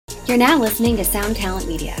You're now listening to Sound Talent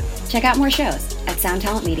Media. Check out more shows at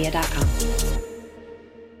soundtalentmedia.com.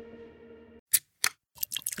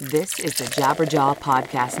 This is the Jabberjaw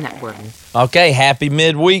Podcast Network. Okay, happy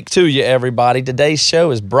midweek to you, everybody. Today's show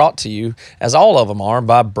is brought to you, as all of them are,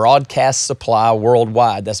 by Broadcast Supply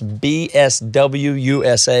Worldwide. That's bswusa.com.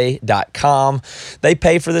 They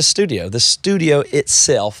pay for this studio. The studio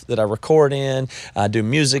itself that I record in, do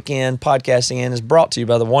music in, podcasting in, is brought to you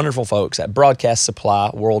by the wonderful folks at Broadcast Supply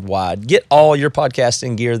Worldwide. Get all your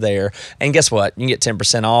podcasting gear there. And guess what? You can get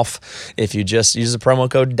 10% off if you just use the promo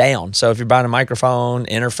code DOWN. So if you're buying a microphone,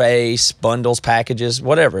 interface, bundles, packages,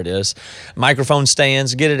 whatever it is, microphone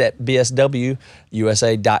stands, get it at bswusa.com.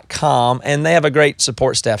 And they have a great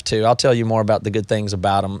support staff too. I'll tell you more about the good things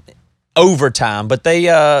about them over time, but they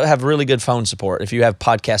have really good phone support. If you have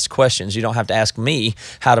podcast questions, you don't have to ask me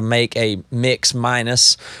how to make a mix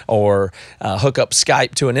minus or hook up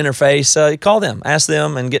Skype to an interface. Call them, ask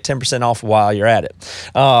them, and get 10% off while you're at it.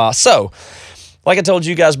 Like I told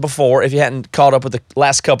you guys before, if you hadn't caught up with the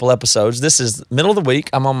last couple episodes, this is middle of the week.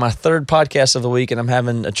 I'm on my third podcast of the week, and I'm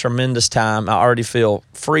having a tremendous time. I already feel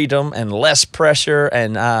freedom and less pressure,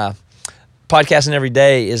 and podcasting every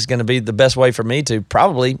day is going to be the best way for me to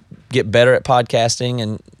probably get better at podcasting,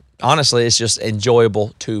 and honestly, it's just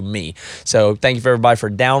enjoyable to me. So thank you for everybody for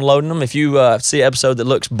downloading them. If you see an episode that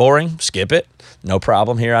looks boring, skip it. No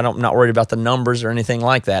problem here. I'm not worried about the numbers or anything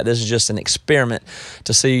like that. This is just an experiment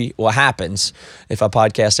to see what happens if I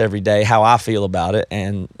podcast every day, how I feel about it,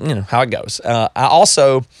 and how it goes. I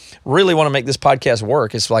also really want to make this podcast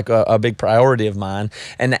work. It's like a big priority of mine,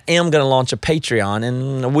 and I am going to launch a Patreon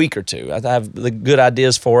in a week or two. I have the good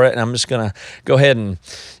ideas for it, and I'm just going to go ahead and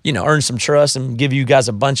earn some trust and give you guys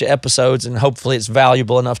a bunch of episodes, and hopefully it's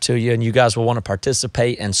valuable enough to you, and you guys will want to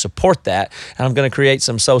participate and support that. And I'm going to create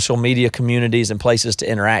some social media communities and places to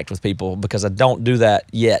interact with people, because I don't do that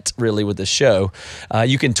yet really with the show.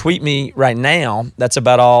 You can tweet me right now. That's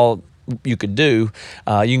about all you could do.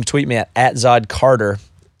 You can tweet me at @ZodCarter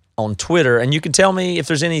on Twitter, and you can tell me if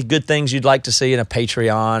there's any good things you'd like to see in a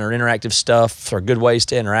Patreon or interactive stuff or good ways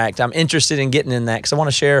to interact. I'm interested in getting in that because I want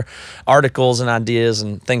to share articles and ideas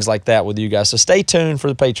and things like that with you guys. So stay tuned for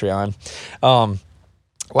the Patreon.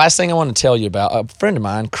 Last thing I want to tell you about, a friend of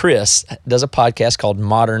mine, Chris, does a podcast called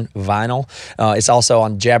Modern Vinyl. It's also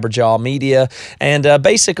on Jabberjaw Media. And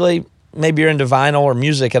basically, maybe you're into vinyl or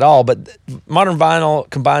music at all, but Modern Vinyl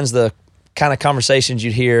combines the kind of conversations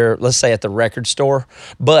you'd hear, let's say, at the record store,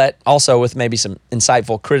 but also with maybe some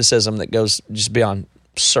insightful criticism that goes just beyond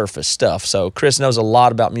surface stuff. So Chris knows a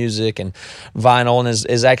lot about music and vinyl and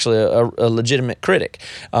is actually a legitimate critic.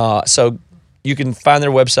 So you can find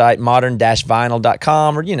their website,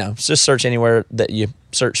 modern-vinyl.com, or, just search anywhere that you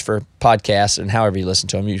search for podcasts, and however you listen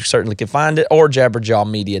to them, you certainly can find it, or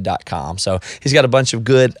jabberjawmedia.com. So he's got a bunch of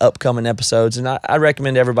good upcoming episodes, and I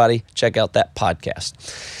recommend everybody check out that podcast.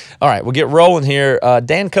 All right, we'll get rolling here.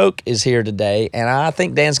 Dan Koch is here today, and I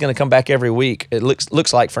think Dan's going to come back every week. It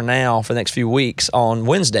looks like for now, for the next few weeks, on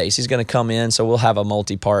Wednesdays, he's going to come in, so we'll have a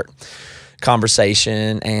multi-part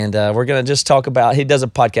conversation, and we're going to just talk about, he does a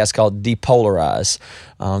podcast called Depolarize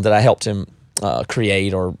that I helped him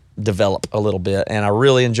create or develop a little bit, and I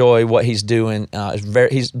really enjoy what he's doing.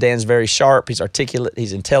 Dan's very sharp, he's articulate,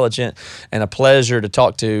 he's intelligent, and a pleasure to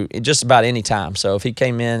talk to just about any time. So if he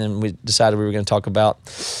came in and we decided we were going to talk about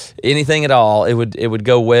anything at all, it would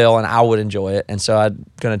go well, and I would enjoy it. And so I'm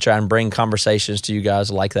going to try and bring conversations to you guys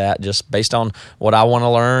like that, just based on what I want to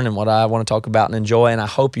learn and what I want to talk about and enjoy, and I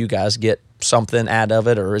hope you guys get something out of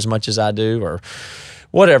it, or as much as I do, or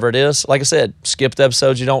whatever it is. Like I said, skip the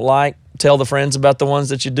episodes you don't like, tell the friends about the ones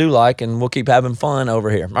that you do like, and we'll keep having fun over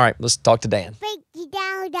here. All right, let's talk to Dan. Break it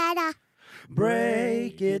down, Dada.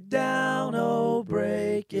 Break it down, oh,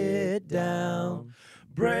 break it down.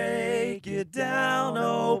 Break it down,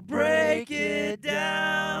 oh, break it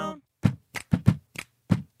down.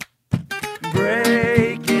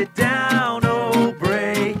 Break it down, oh,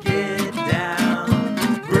 break it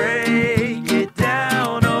down. Break it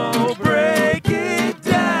down, oh, break it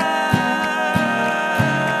down.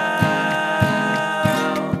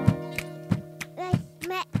 Let's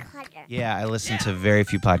make color. Yeah, I listen to very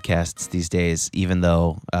few podcasts these days, even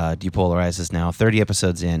though Depolarize is now 30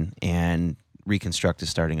 episodes in, and Reconstruct is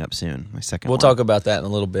starting up soon, my second We'll one. talk about that in a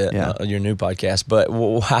little bit, Yeah. Your new podcast. But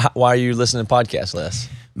why are you listening to podcasts less?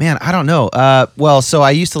 Man, I don't know. So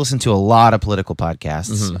I used to listen to a lot of political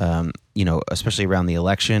podcasts, especially around the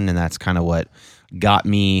election, and that's kind of what got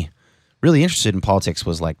me really interested in politics,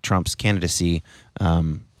 was like Trump's candidacy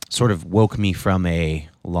sort of woke me from a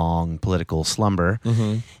long political slumber.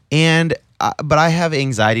 Mm-hmm. And but I have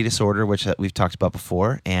anxiety disorder, which we've talked about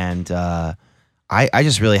before, and I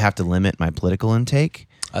just really have to limit my political intake.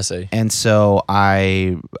 I see. And so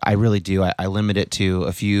I really do. I limit it to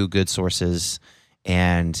a few good sources,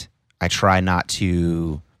 and I try not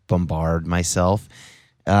to bombard myself.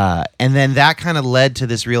 And then that kind of led to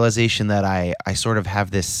this realization that I sort of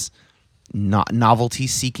have this novelty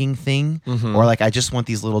seeking thing, or like I just want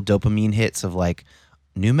these little dopamine hits of like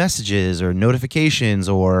new messages or notifications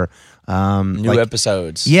or new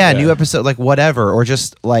episodes. Yeah, new episode, like whatever, or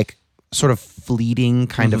just like sort of fleeting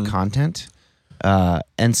kind of content.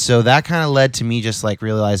 And so that kind of led to me just like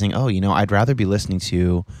realizing, oh, I'd rather be listening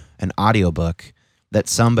to an audiobook that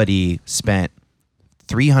somebody spent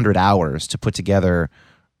 300 hours to put together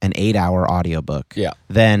an 8-hour audiobook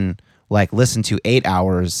than like listen to 8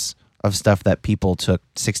 hours of stuff that people took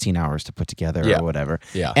 16 hours to put together or whatever.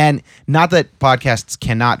 Yeah. And not that podcasts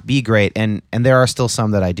cannot be great, and there are still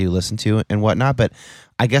some that I do listen to and whatnot, but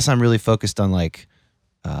I guess I'm really focused on like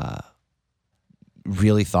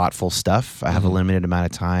really thoughtful stuff. I have a limited amount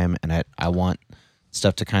of time, and I want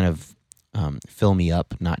stuff to kind of fill me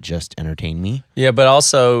up, not just entertain me. Yeah, but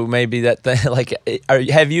also maybe that thing, like,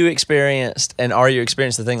 have you experienced, and are you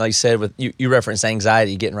experiencing the thing like you said with, you referenced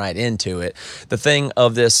anxiety, getting right into it, the thing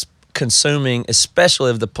of this consuming, especially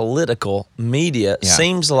of the political media,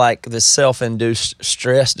 seems like this self-induced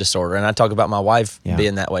stress disorder. And I talk about my wife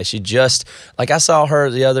being that way. She just, like I saw her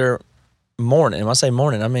the other morning, and when I say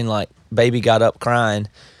morning, I mean like baby got up crying,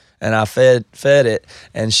 and I fed it,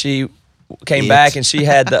 and she came back and she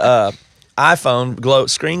had the iPhone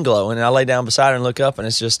screen glowing, and I lay down beside her and look up, and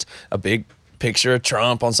it's just a big picture of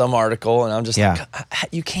Trump on some article, and I'm just like,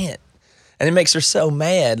 you can't. And it makes her so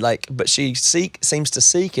mad, like, but she seems to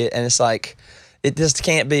seek it, and it's like, it just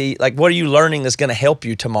can't be, like, what are you learning that's going to help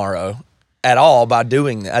you tomorrow at all by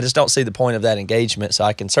doing that? I just don't see the point of that engagement, so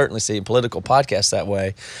I can certainly see political podcasts that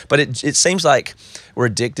way. But it seems like we're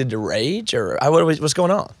addicted to rage, or what's going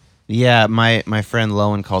on? Yeah, my friend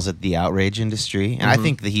Lowen calls it the outrage industry, and I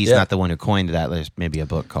think that he's not the one who coined that. There's maybe a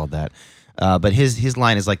book called that. But his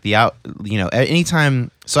line is like anytime.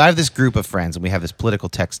 So I have this group of friends, and we have this political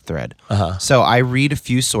text thread. So I read a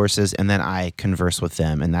few sources, and then I converse with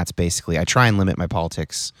them, and that's basically, I try and limit my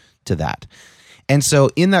politics to that. And so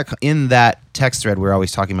in that text thread, we're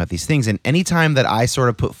always talking about these things, and anytime that I sort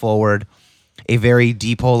of put forward a very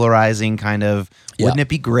depolarizing kind of, wouldn't it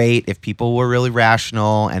be great if people were really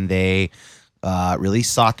rational and they really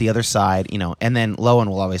sought the other side, and then Lowen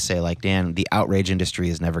will always say, like, Dan, the outrage industry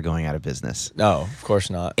is never going out of business. No, of course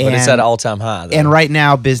not. But it's at an all-time high, though. And right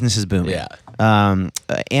now, business is booming. Yeah. And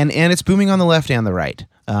it's booming on the left and the right.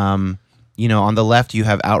 On the left, you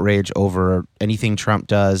have outrage over anything Trump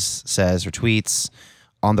does, says, or tweets.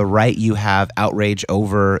 On the right, you have outrage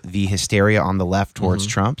over the hysteria on the left towards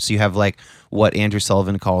Trump. So you have, like, what Andrew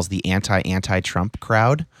Sullivan calls the anti-Trump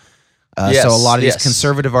crowd. So a lot of these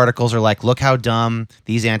conservative articles are like, look how dumb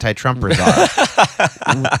these anti-Trumpers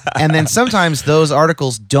are. And then sometimes those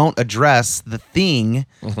articles don't address the thing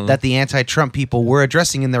that the anti-Trump people were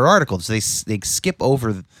addressing in their articles. They skip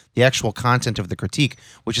over the actual content of the critique,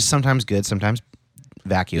 which is sometimes good, sometimes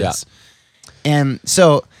vacuous. Yeah. And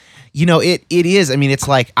so, it is, I mean, it's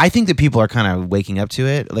like, I think that people are kind of waking up to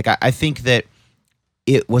it. Like, I think that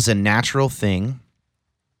it was a natural thing.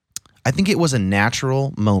 I think it was a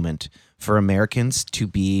natural moment for Americans to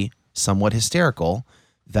be somewhat hysterical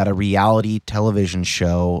that a reality television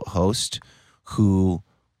show host who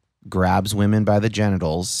grabs women by the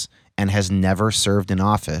genitals and has never served in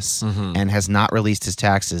office and has not released his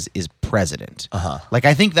taxes is president. Like,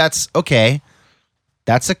 I think that's okay.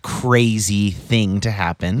 That's a crazy thing to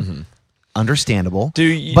happen. Understandable,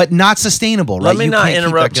 but not sustainable, right? Let me not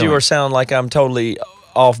interrupt you or sound like I'm totally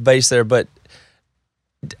off base there, but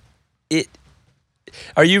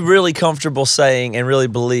are you really comfortable saying and really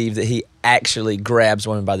believe that he actually grabs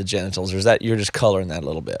women by the genitals, or is that you're just coloring that a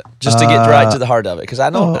little bit just to get right to the heart of it? Because I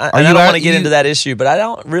don't want to get into that issue, but I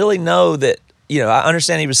don't really know that. I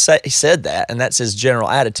understand he said that, and that's his general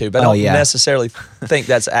attitude, but I don't necessarily think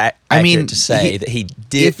that's accurate to say that he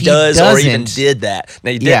does or even did that.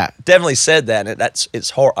 Now, he definitely said that, and it's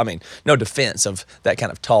hard. I mean, no defense of that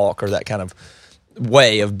kind of talk or that kind of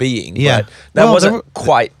way of being, but that wasn't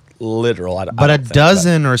quite literal. But a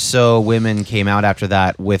dozen or so women came out after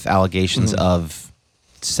that with allegations of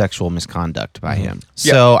sexual misconduct by him.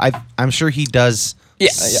 So I'm sure he does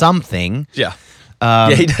something. Yeah.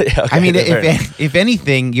 Okay, I mean, if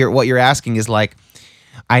anything, what you're asking is like,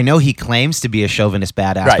 I know he claims to be a chauvinist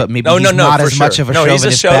badass, but maybe he's not as much of a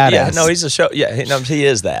chauvinist badass. Yeah, no, he's a show. Yeah, he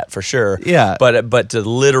is that for sure. Yeah, but the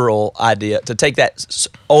literal idea to take that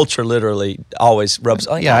ultra literally always rubs.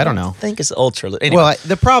 I don't know. I think it's ultra. Anyway. Well,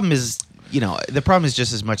 the problem is the problem is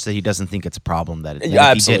just as much that he doesn't think it's a problem that,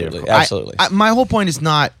 absolutely, absolutely. My whole point is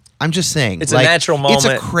not. I'm just saying it's a natural moment.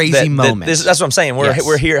 It's a crazy moment. That's what I'm saying.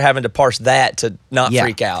 We're here having to parse that to not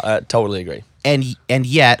freak out. I totally agree. And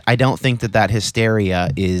yet, I don't think that hysteria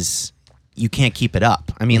is. You can't keep it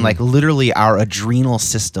up. I mean, like literally, our adrenal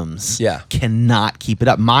systems cannot keep it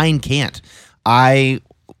up. Mine can't. I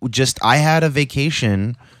had a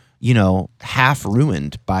vacation, half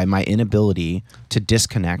ruined by my inability to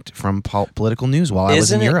disconnect from political news while I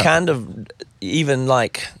was in Europe. Isn't it kind of even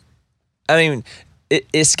like, I mean,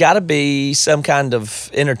 it's got to be some kind of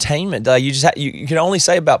entertainment. You can only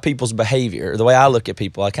say about people's behavior. The way I look at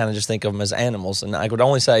people, I kind of just think of them as animals, and I would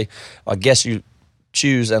only say, I guess you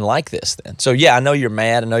choose and like this then. So yeah, I know you're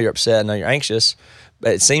mad, I know you're upset, I know you're anxious,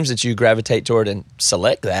 but it seems that you gravitate toward and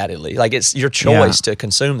select that at least. Like it's your choice to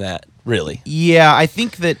consume that, really. Yeah, I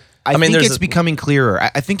think that I think it's becoming clearer.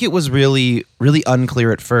 I think it was really, really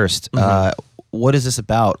unclear at first. What is this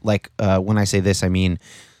about? Like when I say this, I mean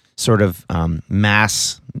sort of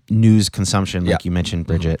mass news consumption, like you mentioned,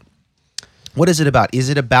 Bridget. What is it about? Is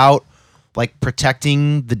it about like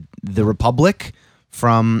protecting the Republic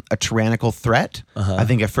from a tyrannical threat? I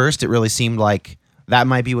think at first it really seemed like that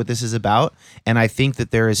might be what this is about, and I think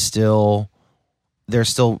that there's still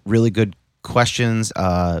really good questions.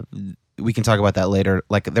 We can talk about that later.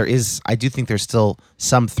 Like I do think there's still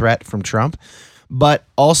some threat from Trump, but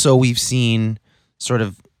also we've seen sort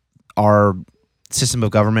of our system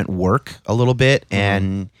of government work a little bit,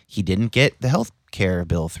 and he didn't get the health care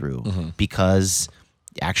bill through because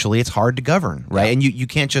actually it's hard to govern, right? And you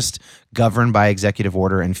can't just govern by executive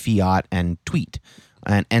order and fiat and tweet.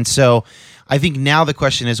 And so I think now the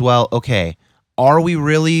question is, well, okay, are we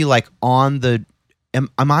really like am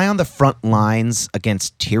I on the front lines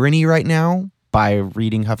against tyranny right now by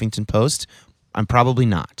reading Huffington Post? I'm probably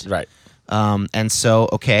not. Right. And so,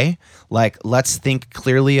 okay, like let's think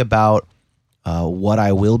clearly about what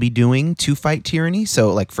I will be doing to fight tyranny.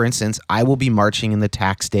 So like, for instance, I will be marching in the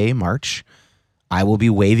Tax Day March. I will be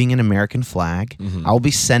waving an American flag. I will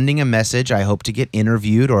be sending a message. I hope to get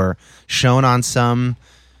interviewed or shown on some,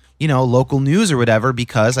 local news or whatever,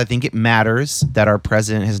 because I think it matters that our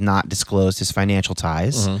president has not disclosed his financial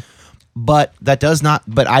ties. But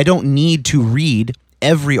I don't need to read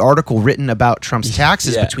every article written about Trump's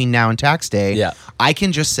taxes between now and tax day. I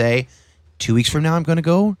can just say 2 weeks from now, I'm going to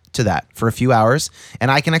go to that for a few hours,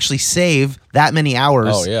 and I can actually save that many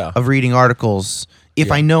hours of reading articles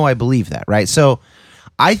if I know I believe that, right? So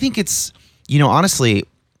I think it's, honestly,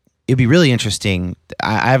 it'd be really interesting.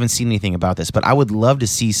 I haven't seen anything about this, but I would love to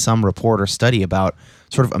see some report or study about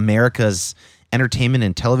sort of America's entertainment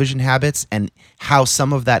and television habits and how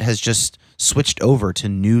some of that has just switched over to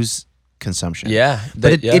news consumption.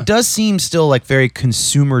 But it does seem still like very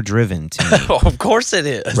consumer driven to me. Of course it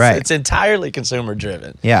is. Right. It's entirely consumer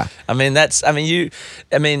driven. Yeah.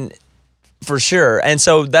 For sure. And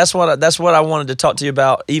so that's what I wanted to talk to you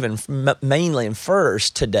about even mainly and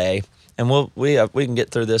first today. And we can get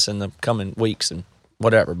through this in the coming weeks and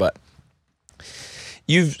whatever, but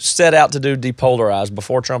you've set out to do Depolarize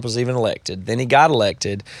before Trump was even elected. Then he got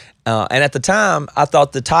elected. And at the time, I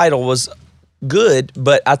thought the title was good,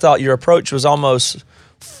 but I thought your approach was almost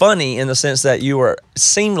funny in the sense that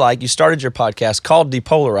seemed like you started your podcast called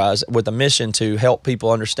Depolarize with a mission to help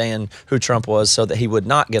people understand who Trump was so that he would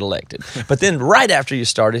not get elected. But then right after you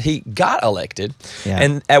started, he got elected.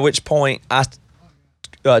 And at which point I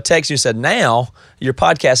text you, said, now your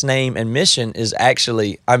podcast name and mission is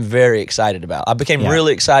actually, I'm very excited about. I became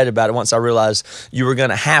really excited about it once I realized you were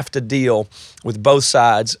going to have to deal with both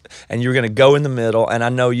sides and you're going to go in the middle. And I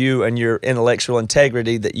know you and your intellectual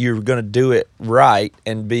integrity that you're going to do it right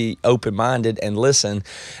and be open-minded and listen.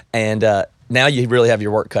 And now you really have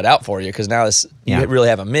your work cut out for you because now you really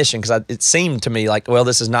have a mission. Because it seemed to me like, well,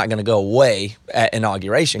 this is not going to go away at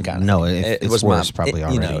inauguration kind of thing. It was worse probably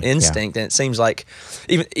already. Instinct. And it seems like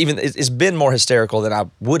even it's been more hysterical than I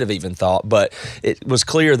would have even thought. But it was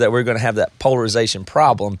clear that we're going to have that polarization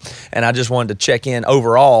problem. And I just wanted to check in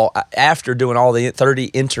overall after doing all the 30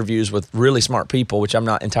 interviews with really smart people, which I'm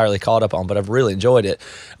not entirely caught up on, but I've really enjoyed it.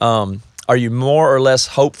 Are you more or less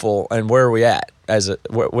hopeful, and where are we at?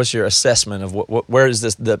 What's your assessment of where is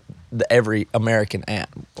this the every American at?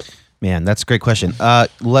 Man, that's a great question.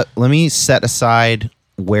 Let me set aside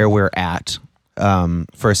where we're at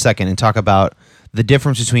for a second and talk about the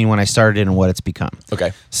difference between when I started and what it's become.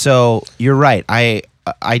 Okay. So you're right.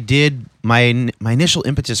 I did my initial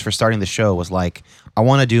impetus for starting the show was like I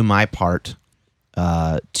want to do my part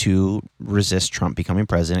to resist Trump becoming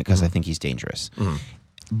president because I think he's dangerous.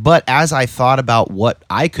 But as I thought about what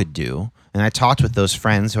I could do, and I talked with those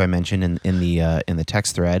friends who I mentioned in the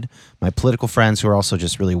text thread, my political friends who are also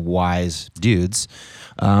just really wise dudes.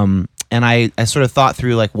 And I sort of thought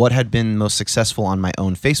through like what had been most successful on my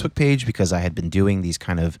own Facebook page, because I had been doing these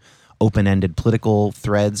kind of open-ended political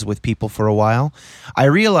threads with people for a while. I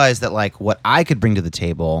realized that like what I could bring to the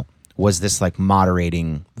table was this like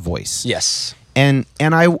moderating voice. Yes. And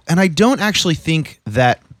I don't actually think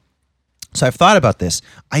that. So I've thought about this.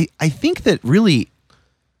 I think that really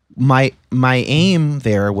my aim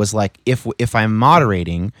there was like if I'm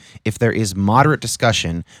moderating, if there is moderate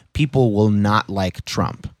discussion, people will not like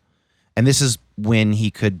Trump. And this is when he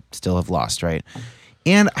could still have lost, right?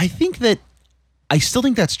 And I still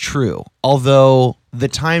think that's true. Although the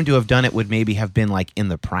time to have done it would maybe have been like in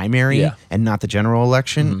the primary and not the general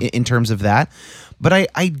election in terms of that. But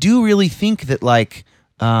I do really think that like,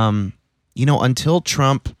 until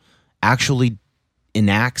Trump actually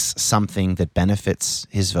enacts something that benefits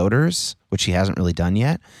his voters, which he hasn't really done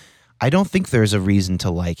yet, I don't think there's a reason to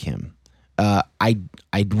like him. I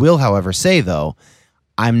will, however, say though,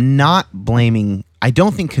 I'm not blaming. I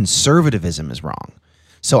don't think conservatism is wrong.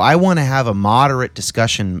 So I want to have a moderate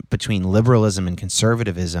discussion between liberalism and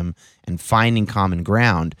conservatism and finding common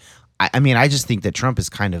ground. I mean, I just think that Trump is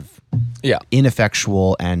kind of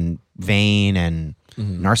ineffectual and vain and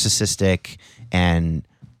narcissistic and,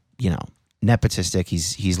 nepotistic.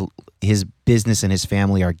 His business and his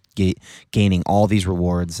family are gaining all these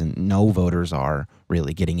rewards, and no voters are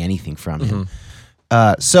really getting anything from him.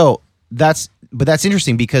 So that's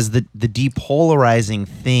interesting, because the depolarizing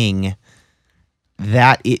thing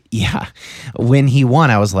when he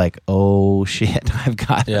won, I was like, oh shit, I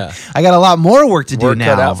got a lot more work to do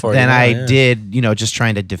now than I did, just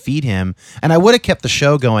trying to defeat him. And I would have kept the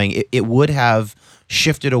show going. It would have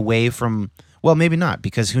shifted away from, well, maybe not,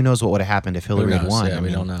 because who knows what would have happened if Hillary had won. Yeah,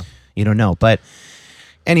 we don't know. You don't know. But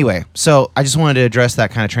anyway, so I just wanted to address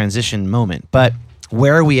that kind of transition moment. But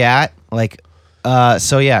where are we at?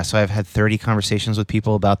 So I've had 30 conversations with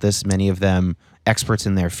people about this, many of them experts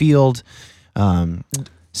in their field.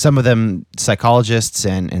 Some of them psychologists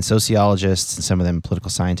and sociologists, and some of them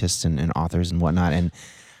political scientists and authors and whatnot. And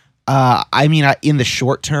in the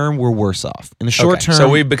short term, we're worse off. In the short term, so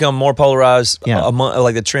we've become more polarized.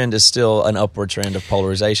 Like the trend is still an upward trend of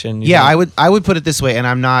polarization. Yeah, I would put it this way, and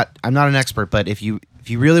I'm not an expert, but if you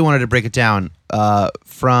really wanted to break it down,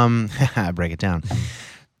 break it down.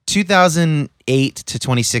 2008 to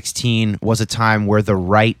 2016 was a time where the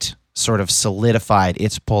right sort of solidified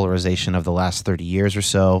its polarization of the last 30 years or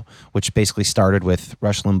so, which basically started with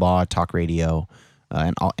Rush Limbaugh, talk radio,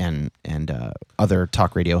 and other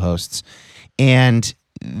talk radio hosts, and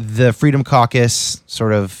the Freedom Caucus,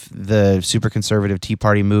 sort of the super conservative Tea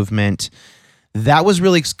Party movement. That was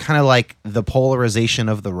really kind of like the polarization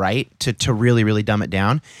of the right to really, really dumb it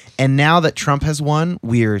down. And now that Trump has won,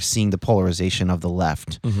 we're seeing the polarization of the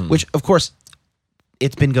left, which, of course,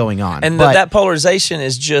 it's been going on. And that polarization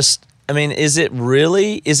is just, is it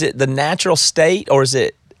the natural state, or is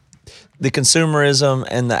it the consumerism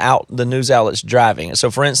and the news outlets driving it? So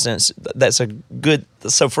for instance,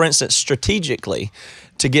 strategically,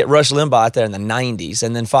 to get Rush Limbaugh out there in the 90s,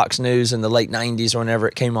 and then Fox News in the late 90s or whenever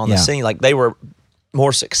it came on the scene, like they were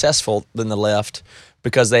more successful than the left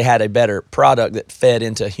because they had a better product that fed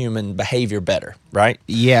into human behavior better, right?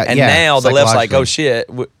 Yeah, and now the left's like, oh shit,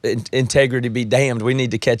 integrity be damned. We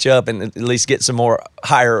need to catch up and at least get some more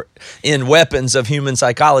higher end weapons of human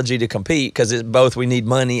psychology to compete, because it's both we need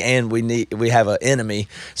money and we have an enemy.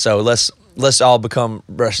 So let's all become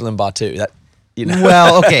Rush Limbaugh too.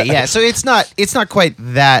 Well, okay, yeah. So it's not quite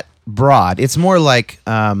that broad. It's more like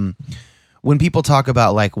when people talk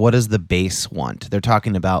about like what does the base want, they're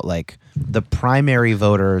talking about like the primary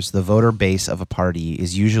voters, the voter base of a party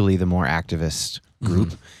is usually the more activist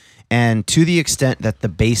group. And to the extent that the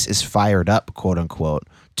base is fired up, quote unquote,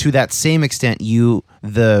 to that same extent,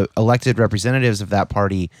 the elected representatives of that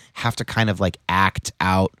party have to kind of like act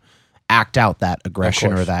out that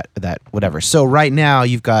aggression or that whatever. So right now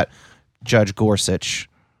you've got Judge Gorsuch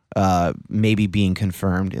maybe being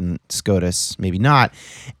confirmed in SCOTUS, maybe not.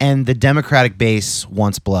 And the Democratic base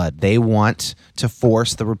wants blood. They want to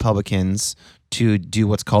force the Republicans to do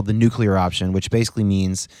what's called the nuclear option, which basically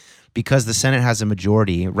means because the Senate has a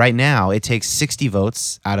majority, right now it takes 60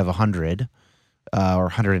 votes out of 100 or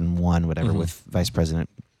 101, whatever, with vice president.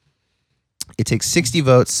 It takes 60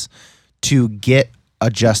 votes to get a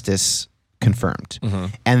justice confirmed.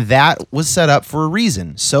 And that was set up for a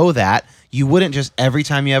reason, so that you wouldn't just every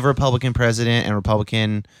time you have a Republican president and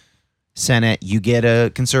Republican Senate, you get a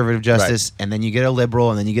conservative justice, and then you get a liberal,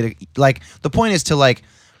 and then you get the point is to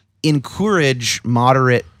encourage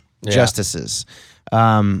moderate justices.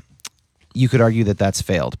 you could argue that that's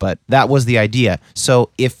failed, but that was the idea. So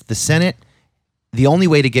if the Senate, the only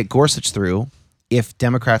way to get Gorsuch through, if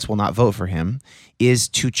Democrats will not vote for him, is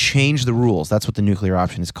to change the rules. That's what the nuclear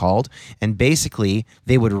option is called. And basically,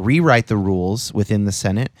 they would rewrite the rules within the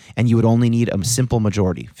Senate, and you would only need a simple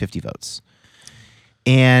majority, 50 votes.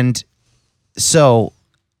 And so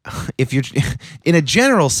if you're in a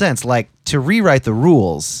general sense, like, to rewrite the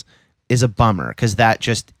rules is a bummer because that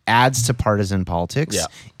just adds to partisan politics. Yeah.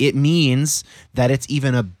 It means that it's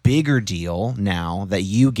even a bigger deal now that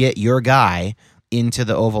you get your guy into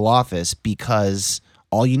the Oval Office because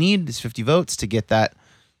all you need is 50 votes to get that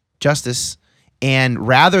justice. And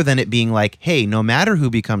rather than it being like, hey, no matter who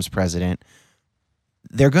becomes president,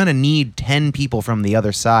 they're going to need 10 people from the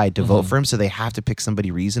other side to vote for him, so they have to pick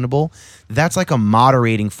somebody reasonable. That's like a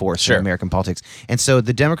moderating force in American politics. And so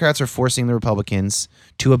the Democrats are forcing the Republicans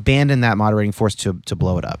to abandon that moderating force to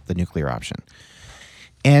blow it up, the nuclear option.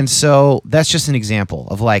 And so that's just an example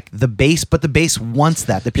of like the base, but the base wants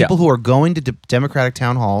that. The people who are going to Democratic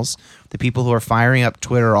town halls, the people who are firing up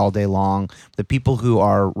Twitter all day long, the people who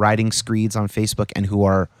are writing screeds on Facebook and who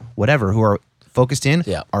are whatever, who are focused in,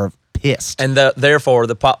 are pissed. And therefore,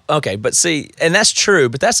 okay, but see, and that's true,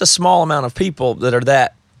 but that's a small amount of people that are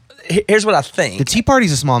that. Here's what I think. The Tea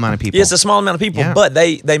Party's a small amount of people. Yeah, it's a small amount of people, but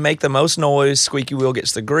they make the most noise. Squeaky wheel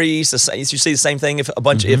gets the grease. You see the same thing if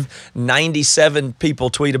if 97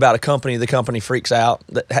 people tweet about a company, the company freaks out.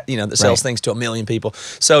 That sells things to 1 million people.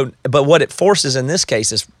 So, but what it forces in this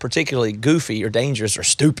case is particularly goofy or dangerous or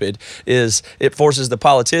stupid. Is it forces the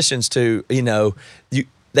politicians to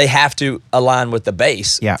they have to align with the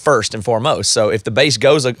base first and foremost. So if the base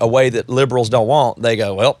goes a way that liberals don't want, they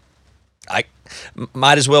go, well, I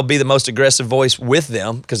might as well be the most aggressive voice with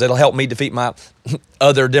them because it'll help me defeat my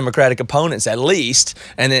other Democratic opponents at least.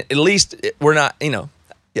 And at least we're not,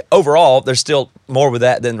 overall, there's still more with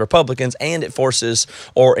that than Republicans, and it forces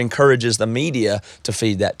or encourages the media to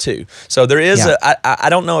feed that too. So there is I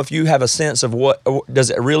don't know if you have a sense of what, does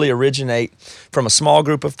it really originate from a small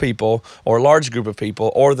group of people or a large group of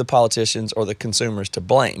people or the politicians or the consumers to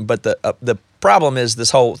blame. But the problem is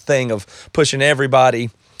this whole thing of pushing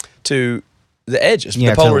everybody to the edges,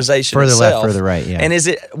 the polarization further itself. Left, further right, And is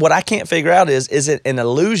it, what I can't figure out is it an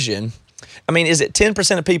illusion? I mean, is it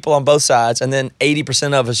 10% of people on both sides and then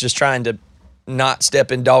 80% of us just trying to not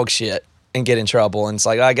step in dog shit and get in trouble? And it's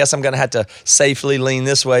like, I guess I'm going to have to safely lean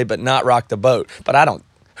this way but not rock the boat. But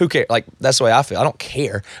who cares? Like, that's the way I feel. I don't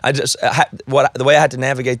care. The way I have to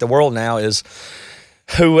navigate the world now is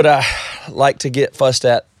who would I like to get fussed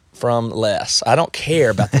at from less. I don't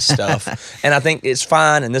care about this stuff. And I think it's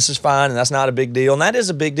fine, and this is fine, and that's not a big deal. And that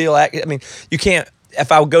is a big deal. I mean, you can't,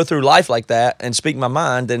 if I would go through life like that and speak my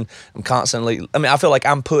mind, then I'm constantly, I feel like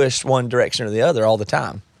I'm pushed one direction or the other all the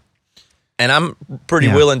time. And I'm pretty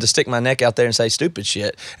willing to stick my neck out there and say stupid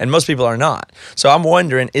shit. And most people are not. So I'm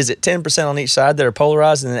wondering, is it 10% on each side that are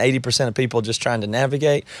polarized and then 80% of people just trying to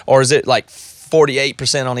navigate? Or is it like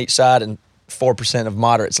 48% on each side and 4% of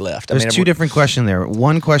moderates left? There's two different questions there.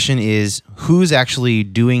 One question is who's actually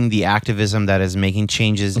doing the activism that is making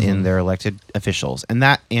changes in their elected officials, and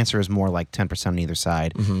that answer is more like 10% on either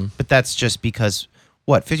side. But that's just because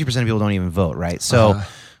 50% of people don't even vote, right? So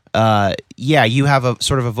you have a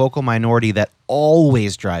sort of a vocal minority that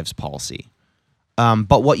always drives policy.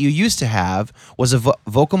 But what you used to have was a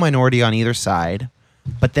vocal minority on either side,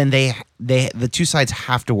 but then the two sides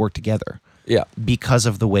have to work together. Yeah, because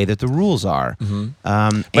of the way that the rules are.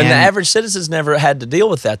 But the average citizen's never had to deal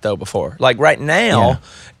with that though before. Like right now,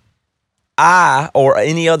 I or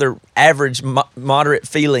any other average moderate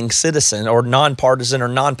feeling citizen or nonpartisan or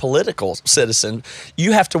non-political citizen,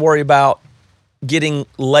 you have to worry about getting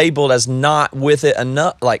labeled as not with it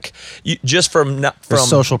enough, like just from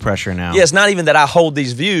social pressure now. Yeah, it's not even that I hold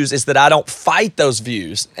these views; it's that I don't fight those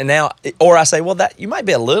views, and now, or I say, well, that you might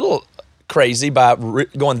be a little crazy by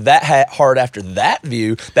going that hard after that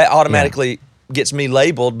view. That automatically gets me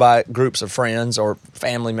labeled by groups of friends or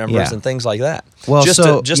family members and things like that. Well,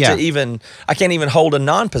 to even, I can't even hold a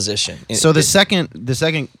non-position. So the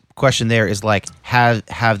second question there is like,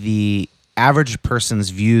 have the average person's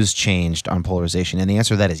views changed on polarization? And the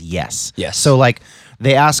answer to that is yes. Yes. So like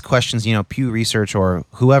they ask questions, Pew Research or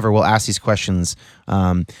whoever will ask these questions.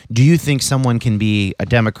 Do you think someone can be a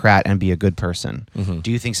Democrat and be a good person? Do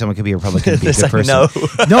you think someone can be a Republican and be a good person?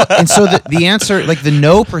 No. And so the answer, like the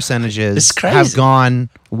no percentages have gone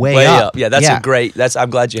way up. Yeah, that's a great, I'm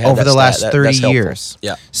glad you had over that the last stat. 30 years.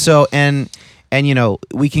 Yeah. So, and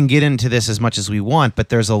we can get into this as much as we want, but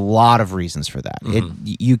there's a lot of reasons for that.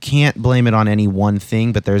 You can't blame it on any one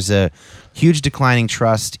thing, but there's a huge declining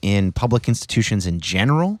trust in public institutions in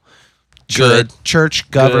general. Good. Church,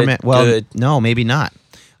 government. Good. No, maybe not.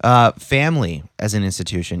 Family as an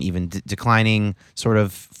institution, even declining sort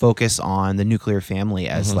of focus on the nuclear family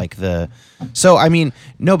as like the. So I mean,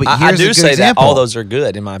 no, but here's I do a good say example. that all those are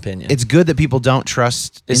good in my opinion. It's good that people don't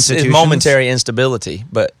trust It's institutions. momentary instability,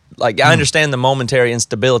 but like I understand the momentary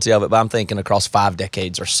instability of it, but I'm thinking across 5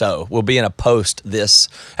 decades or so, we'll be in a post this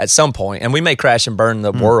at some point, and we may crash and burn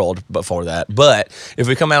the world before that. But if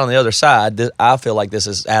we come out on the other side, I feel like this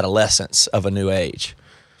is adolescence of a new age.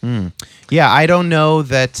 Yeah, I don't know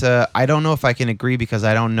that. I don't know if I can agree because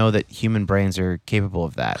I don't know that human brains are capable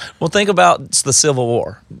of that. Well, think about the Civil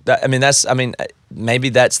War. Maybe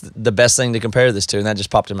that's the best thing to compare this to, and that just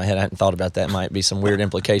popped in my head. I hadn't thought about that. Might be some weird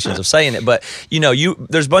implications of saying it, but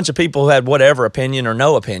there's a bunch of people who had whatever opinion or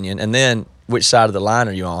no opinion, and then which side of the line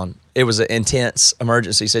are you on? It was an intense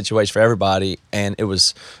emergency situation for everybody, and it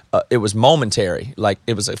was momentary. Like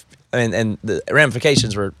it was and the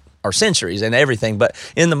ramifications are centuries and everything. But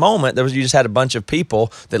in the moment, you just had a bunch of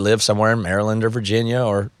people that lived somewhere in Maryland or Virginia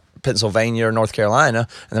or Pennsylvania or North Carolina,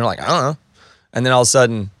 and they're like, I don't know. And then all of a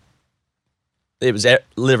sudden, it was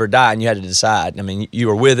live or die, and you had to decide. I mean, you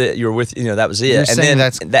were with it. That was it. You're and saying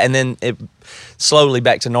then and then it slowly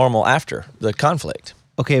back to normal after the conflict.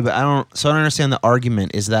 Okay, but I don't understand the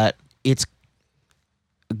argument. Is that it's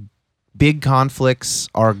big conflicts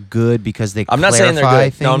are good because they I'm not saying they're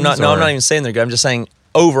good. Things, I'm not even saying they're good. I'm just saying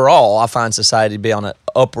overall, I find society to be on an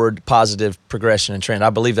upward, positive progression and trend. I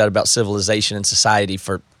believe that about civilization and society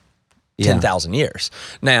for 10,000 years.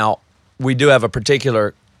 Now, we do have a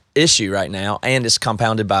particular issue right now, and it's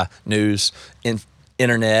compounded by news,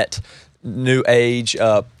 internet, new age,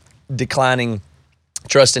 declining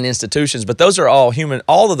trust in institutions. But those are all human.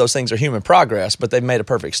 All of those things are human progress, but they've made a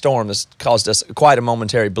perfect storm that's caused us quite a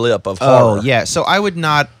momentary blip of horror. Oh, yeah. So I would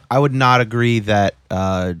not agree that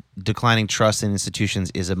declining trust in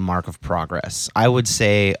institutions is a mark of progress. I would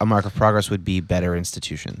say a mark of progress would be better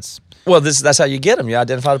institutions. Well, that's how you get them. You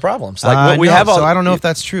identify the problems. Like So I don't know if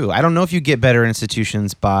that's true. I don't know if you get better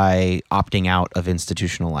institutions by opting out of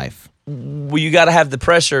institutional life. Well, you got to have the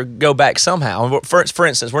pressure go back somehow. For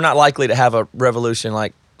instance, we're not likely to have a revolution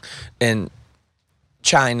like in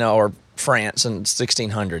China or France in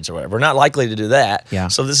 1600s or whatever. We're not likely to do that. Yeah.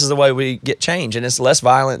 So this is the way we get change, and it's less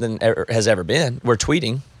violent than has ever been. We're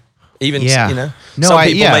tweeting. Even, some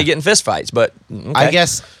people may get in fistfights, but okay. I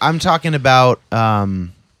guess I'm talking about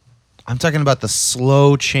the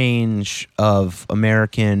slow change of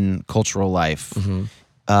American cultural life.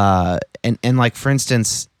 Mm-hmm. And like, for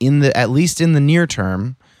instance, at least in the near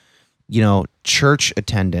term, church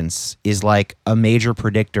attendance is like a major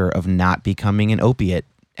predictor of not becoming an opiate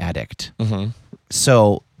addict. Mm-hmm.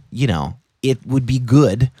 So, it would be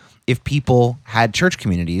good if people had church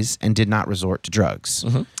communities and did not resort to drugs.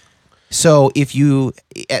 Mm-hmm. So if you,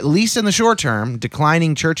 at least in the short term,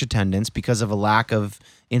 declining church attendance because of a lack of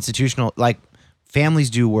institutional, like families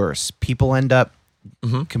do worse. People end up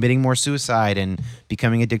committing more suicide and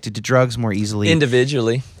becoming addicted to drugs more easily.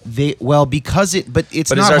 Individually. But it's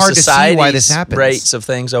But not is hard to see why this society's happens. rates of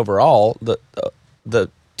things overall, the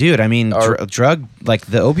Dude, I mean, drug, like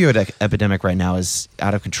the opioid epidemic right now is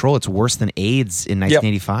out of control. It's worse than AIDS in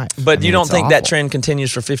 1985. But you don't think that awful. trend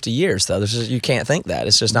continues for 50 years, though? You can't think that.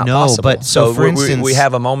 It's just not No, possible. but so for instance, we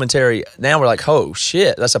have a momentary, now we're like, oh,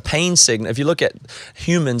 shit, that's a pain signal. If you look at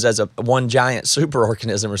humans as one giant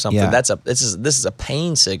superorganism or something, this is a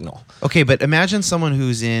pain signal. Okay, but imagine someone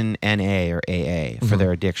who's in NA or AA for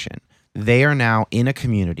their addiction. They are now in a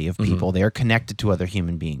community of people. They are connected to other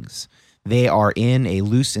human beings. They are in a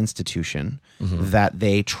loose institution that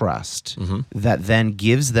they trust, that then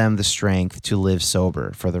gives them the strength to live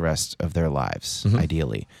sober for the rest of their lives,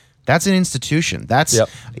 ideally. That's an institution. That's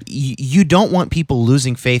you don't want people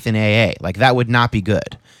losing faith in AA. Like, that would not be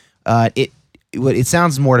good. It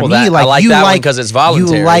sounds more to me like I like you that like one because it's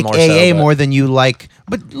voluntary. You like more AA so, more than you like.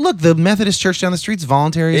 But look, the Methodist church down the street's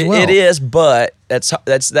voluntary as well. It is, but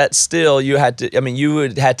that's still, you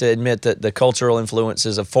would have to admit that the cultural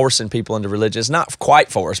influences of forcing people into religion is not quite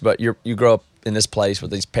forced, but you grow up in this place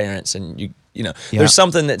with these parents, and there's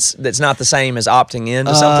something that's not the same as opting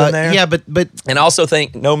into something there. Yeah, but and I also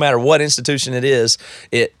think no matter what institution it is,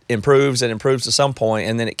 it improves to some point,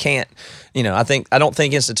 and then it can't. I don't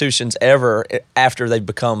think institutions ever, after they've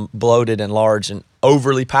become bloated and large and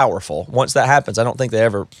overly powerful, once that happens, I don't think they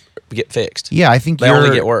ever get fixed. Yeah, I think they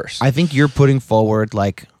only get worse. I think you're putting forward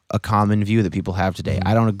like a common view that people have today.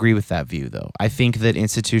 I don't agree with that view, though. I think that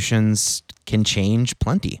institutions can change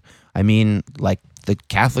plenty. I mean, like the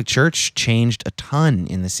Catholic Church changed a ton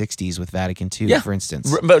in the 60s with Vatican II, for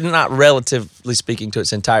instance. But not relatively speaking to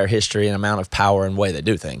its entire history and amount of power and way they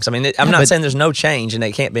do things. I mean, I'm not saying there's no change and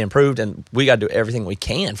it can't be improved, and we got to do everything we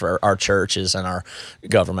can for our churches and our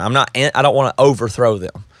government. I don't want to overthrow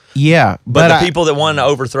them. Yeah. But the people that wanted to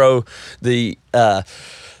overthrow the,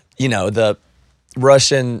 the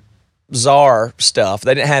Russian czar stuff,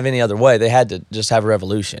 they didn't have any other way. They had to just have a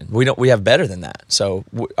revolution. We have better than that. So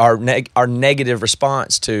our negative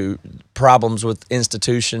response to problems with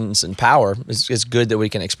institutions and power is good that we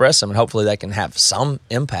can express them, and hopefully that can have some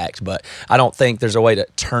impact. But I don't think there's a way to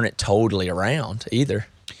turn it totally around either.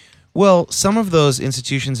 Well, some of those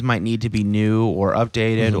institutions might need to be new or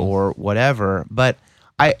updated or whatever, but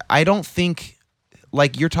I don't think,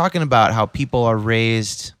 like, you're talking about how people are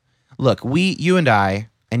raised. Look, you and I,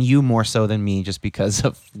 and you more so than me, just because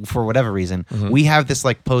of, for whatever reason, we have this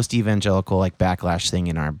like post-evangelical like backlash thing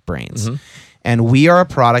in our brains. And we are a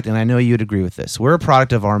product, and I know you'd agree with this, we're a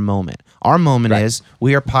product of our moment. Our moment is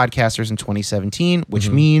we are podcasters in 2017, which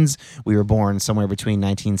means we were born somewhere between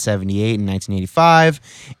 1978 and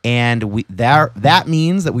 1985. And that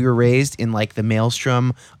means that we were raised in like the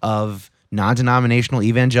maelstrom of non-denominational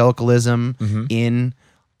evangelicalism in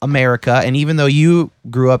America. And even though you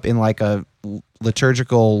grew up in like a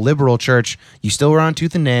liturgical liberal church, you still were on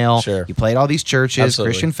tooth and nail. Sure. You played all these churches,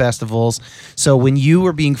 Absolutely. Christian festivals. So when you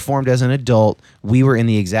were being formed as an adult, we were in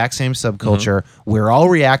the exact same subculture. We're all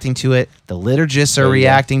reacting to it. The liturgists are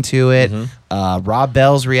reacting to it. Rob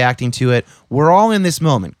Bell's reacting to it. We're all in this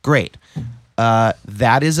moment. Great.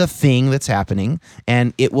 That is a thing that's happening,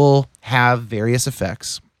 and it will have various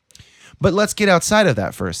effects. But let's get outside of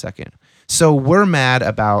that for a second. So we're mad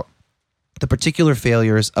about the particular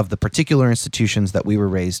failures of the particular institutions that we were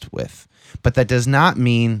raised with. But that does not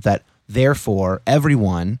mean that, therefore,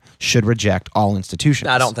 everyone should reject all institutions.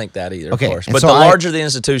 I don't think that either, Okay, of course. and But so the larger the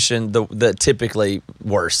institution, the typically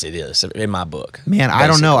worse it is, in my book. Man, I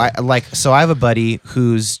don't know. So I have a buddy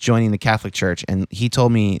who's joining the Catholic Church, and he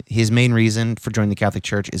told me his main reason for joining the Catholic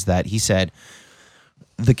Church is that he said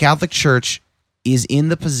the Catholic Church is in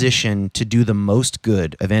the position to do the most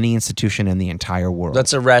good of any institution in the entire world.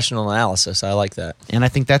 That's a rational analysis. I like that. And I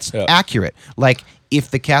think that's accurate. Like, if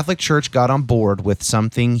the Catholic Church got on board with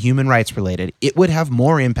something human rights related, it would have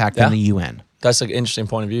more impact than the UN. That's an interesting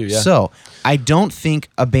point of view, yeah. So I don't think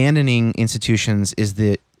abandoning institutions is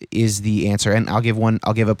the answer. And I'll give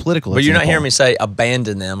a political But example. you're not hearing me say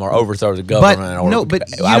abandon them or overthrow the government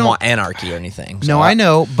I want anarchy or anything. So I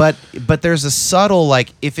know, but there's a subtle,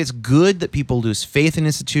 like, if it's good that people lose faith in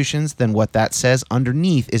institutions, then what that says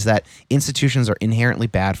underneath is that institutions are inherently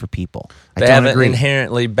bad for people. They have an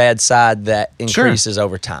inherently bad side that increases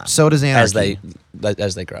over time. So does anarchy.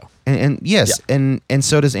 As they grow. And yes, and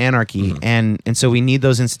so does anarchy. And so we need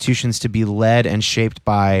those institutions to be led and shaped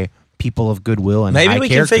by people of goodwill and maybe high we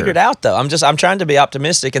character. can figure it out, though. I'm trying to be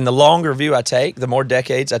optimistic, and the longer view I take, the more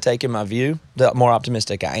decades I take in my view, the more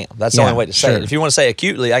optimistic I am. That's the only way to say it. If you want to say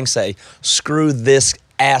acutely, I can say, screw this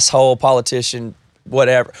asshole politician,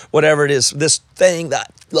 whatever it is, this thing,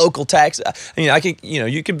 that local tax.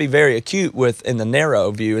 You can be very acute in the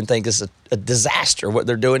narrow view and think it's a disaster what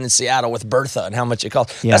they're doing in Seattle with Bertha and how much it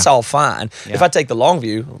costs. That's all fine. If I take the long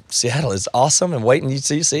view, Seattle is awesome, and waiting you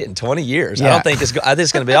see it in 20 years. I don't think I think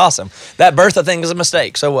it's going to be awesome. That Bertha thing is a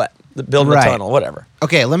mistake. So what? Building a tunnel, whatever.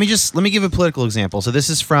 Okay, let me give a political example. So this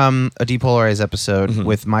is from a Depolarized episode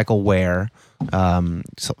with Michael Ware,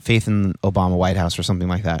 Faith in Obama White House or something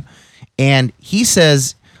like that. And he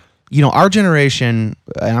says, our generation,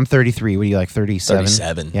 and I'm 33, what are you, like 37?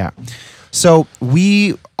 37. Yeah. So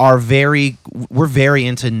we're very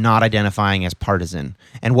into not identifying as partisan.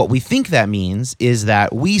 And what we think that means is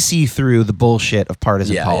that we see through the bullshit of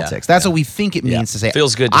partisan politics. That's what we think it means to say,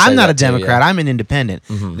 feels good to I'm say not that a Democrat, too, I'm an independent.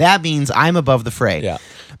 That means I'm above the fray. Yeah.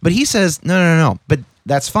 But he says, no. But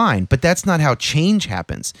that's fine. But that's not how change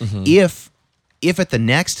happens. If at the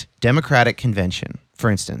next Democratic convention, for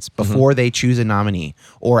instance, before they choose a nominee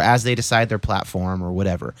or as they decide their platform or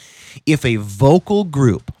whatever, if a vocal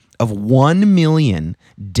group of 1 million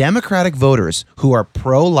Democratic voters who are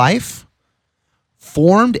pro-life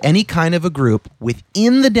formed any kind of a group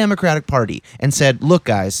within the Democratic Party and said, look,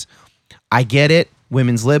 guys, I get it.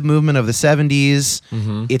 Women's lib movement of the 70s.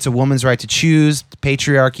 It's a woman's right to choose.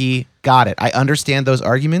 Patriarchy. Got it. I understand those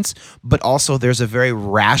arguments, but also there's a very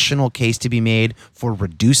rational case to be made for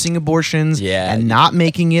reducing abortions and not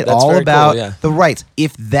making it all about the rights.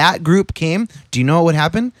 If that group came, do you know what would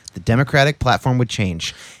happen? The Democratic platform would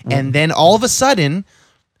change. And then all of a sudden,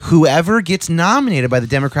 whoever gets nominated by the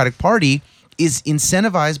Democratic Party is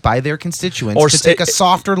incentivized by their constituents Or to take a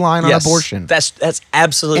softer line on Yes, abortion. That's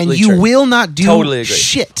absolutely And you true. will not do Totally agree.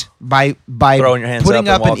 shit by Throwing your hands putting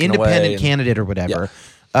up and up an walking away independent and- candidate or whatever.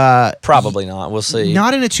 Probably not. We'll see.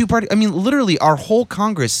 Not in a two-party. I mean, literally, our whole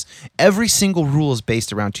Congress, every single rule is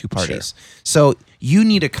based around two parties. So you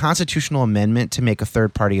need a constitutional amendment to make a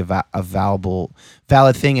third party a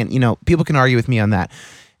valid thing. And people can argue with me on that.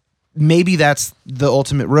 Maybe that's the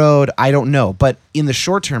ultimate road. I don't know. But in the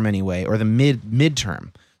short term, anyway, or the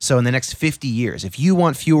midterm. So in the next 50 years, if you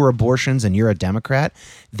want fewer abortions and you're a Democrat,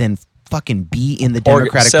 then fucking be in the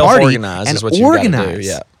Democratic Party self-organize and is what you gotta do. organize.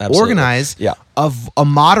 Yeah, absolutely. Organize Yeah. of a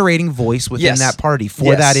moderating voice within Yes. that party for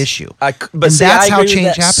Yes. that issue. But and see, that's I how agree with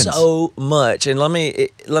change that happens. so much. And let me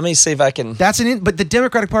see if I can. But the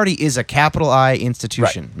Democratic Party is a capital I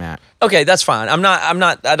institution, Matt. Okay, that's fine. I'm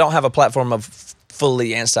not. I don't have a platform of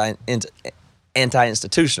fully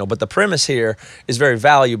anti-institutional, but the premise here is very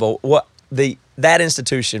valuable. That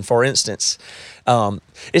institution, for instance,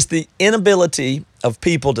 it's the inability of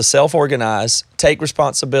people to self-organize, take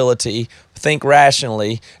responsibility, think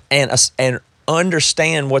rationally, and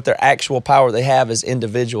understand what their actual power they have as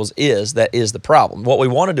individuals is. That is the problem. What we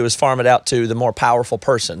want to do is farm it out to the more powerful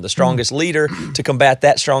person, the strongest leader, to combat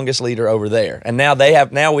that strongest leader over there. And now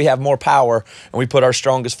we have more power, and we put our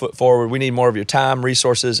strongest foot forward. We need more of your time,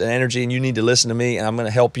 resources, and energy, and you need to listen to me, and I'm going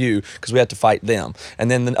to help you because we have to fight them.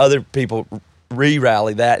 And then the other people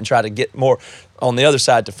re-rally that and try to get more on the other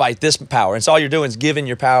side to fight this power. And so all you're doing is giving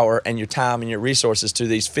your power and your time and your resources to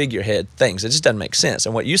these figurehead things. It just doesn't make sense.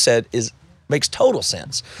 And what you said makes total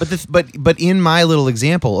sense. But in my little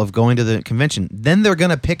example of going to the convention, then they're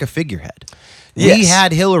going to pick a figurehead. Yes. We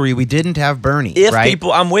had Hillary. We didn't have Bernie. If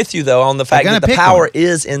I'm with you though on the fact that the power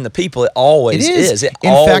is in the people. It always is. It in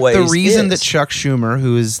always fact, the reason is. that Chuck Schumer,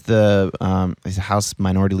 who is the House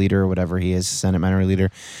Minority Leader or whatever he is, Senate Minority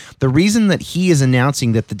Leader, the reason that he is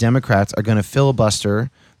announcing that the Democrats are going to filibuster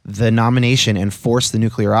the nomination and force the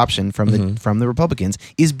nuclear option from the Republicans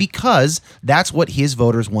is because that's what his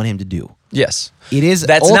voters want him to do. Yes. It is.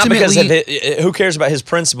 That's not because of ultimately, who cares about his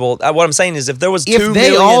principle. What I'm saying is if there was if 2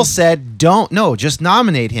 they million all said just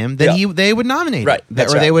nominate him, then they would nominate Right, him,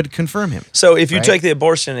 that's or they right. would confirm him. So if you right? take the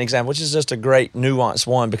abortion example, which is just a great nuanced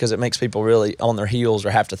one because it makes people really on their heels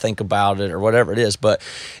or have to think about it or whatever it is. But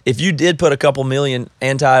if you did put a couple million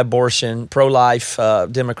anti-abortion, pro-life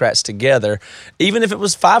Democrats together, even if it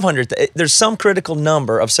was 500, there's some critical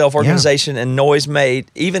number of self-organization and noise made,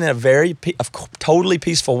 even in a very totally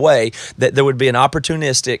peaceful way, that there would be an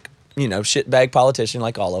opportunistic, shitbag politician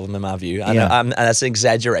like all of them in my view. I know that's an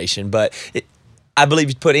exaggeration, but I believe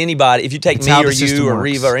you put anybody, if you take me or you or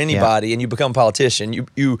Reva or anybody and you become a politician,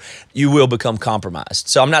 you will become compromised.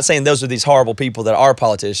 So I'm not saying those are these horrible people that are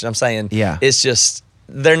politicians. I'm saying it's just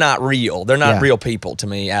they're not real. They're not real people to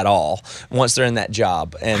me at all once they're in that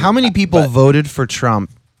job. And how many people voted for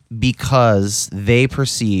Trump because they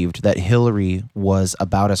perceived that Hillary was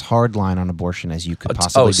about as hardline on abortion as you could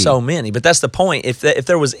possibly be? So many. But that's the point. If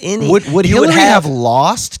there was any... Would Hillary have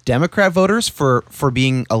lost Democrat voters for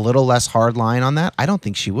being a little less hardline on that? I don't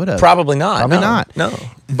think she would have. Probably not. Probably not. No.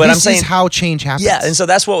 But I'm saying... This is how change happens. Yeah, and so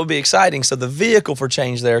that's what would be exciting. So the vehicle for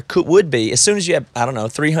change there would be, as soon as you have,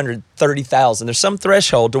 330,000, there's some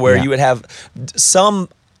threshold to where you would have some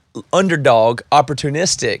underdog,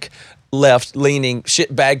 opportunistic, left-leaning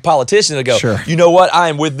shitbag politician to go, you know what, I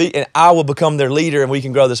am with thee, and I will become their leader, and we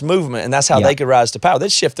can grow this movement, and that's how they could rise to power.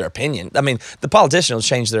 They'd shift their opinion. I mean, the politician will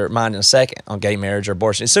change their mind in a second on gay marriage or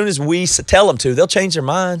abortion. As soon as we tell them to, they'll change their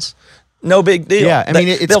minds. No big deal. Yeah, I mean,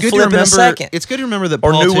 it's they'll good flip to remember. in a second. It's good to remember that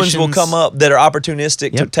or new ones will come up that are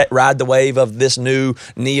opportunistic to ride the wave of this new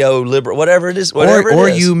neoliberal, whatever it is. Or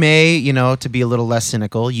you may, to be a little less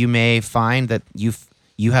cynical, you may find that you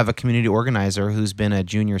have a community organizer who's been a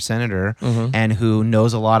junior senator and who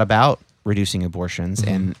knows a lot about reducing abortions,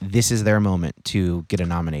 and this is their moment to get a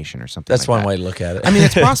nomination or something. That's like one that. way to look at it. I mean,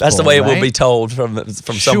 it's possible. That's the way right? it will be told from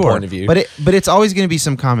some point of view. But it's always going to be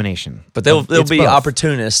some combination. But there'll be both.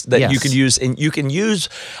 opportunists that you can use, and you can use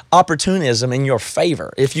opportunism in your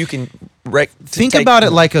favor if you can. Think about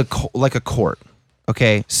it like a court.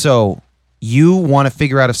 Okay, so you want to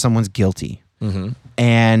figure out if someone's guilty,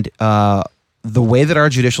 and the way that our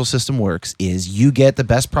judicial system works is you get the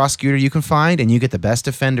best prosecutor you can find and you get the best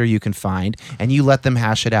defender you can find and you let them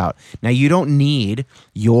hash it out. Now, you don't need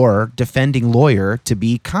your defending lawyer to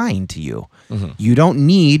be kind to you. You don't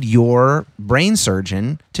need your brain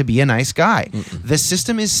surgeon to be a nice guy. The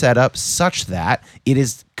system is set up such that it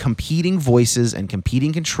is competing voices and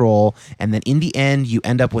competing control, and then in the end, you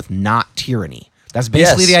end up with not tyranny. That's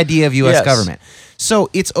basically the idea of U.S. government.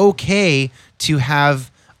 So it's okay to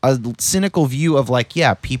have a cynical view of like,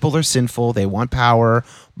 yeah, people are sinful, they want power,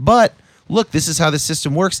 but look, this is how the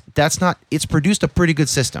system works. It's produced a pretty good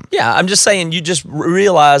system. Yeah, I'm just saying you just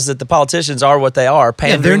realize that the politicians are what they are,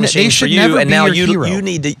 pandering machines for you, and now you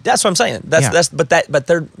need to. That's what I'm saying. But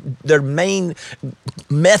their main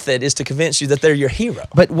method is to convince you that they're your hero.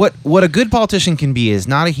 But what a good politician can be is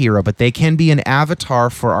not a hero, but they can be an avatar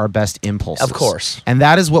for our best impulses. Of course. And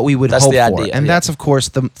that is what we would hope the for. idea, And that's, of course,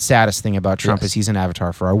 the saddest thing about Trump is he's an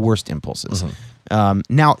avatar for our worst impulses.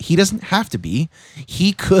 Now, he doesn't have to be.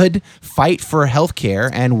 He could fight for healthcare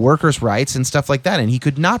and workers' rights and stuff like that, and he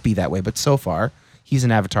could not be that way. But so far, he's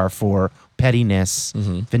an avatar for pettiness,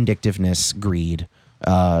 vindictiveness, greed,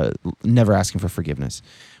 never asking for forgiveness.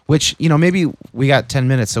 Which, maybe we got 10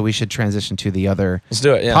 minutes, so we should transition to the other Let's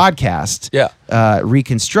do it, yeah. podcast,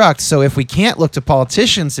 Reconstruct. So if we can't look to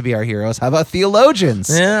politicians to be our heroes, how about theologians?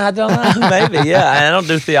 Yeah, I don't know. Maybe, yeah. I don't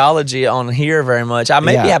do theology on here very much. I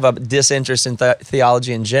maybe have a disinterest in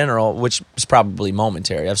theology in general, which is probably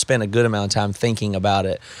momentary. I've spent a good amount of time thinking about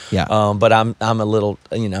it. Yeah. But I'm a little,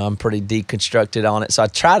 I'm pretty deconstructed on it. So I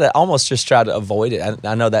try to avoid it.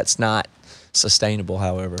 I know that's not sustainable,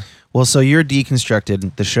 however. Well, so you're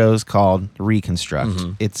deconstructed. The show's called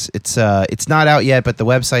Reconstruct. It's not out yet, but the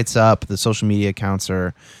website's up. The social media accounts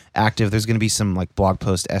are active. There's going to be some like blog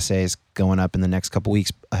post essays going up in the next couple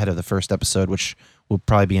weeks ahead of the first episode, which will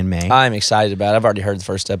probably be in May. I'm excited about it. I've already heard the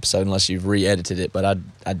first episode, unless you've re-edited it, but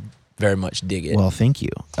I'd very much dig it. Well, thank you.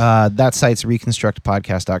 That site's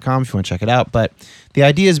reconstructpodcast.com if you want to check it out. But the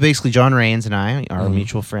idea is basically John Rains and I, our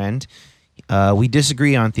mutual friend, we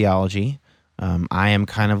disagree on theology. I am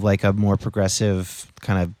kind of like a more progressive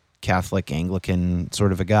kind of Catholic Anglican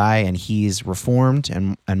sort of a guy, and he's Reformed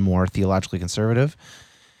and more theologically conservative.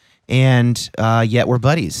 And yet we're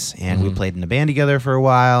buddies, and we played in a band together for a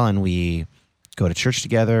while, and we go to church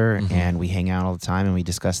together, and we hang out all the time, and we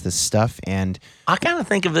discuss this stuff. And I kind of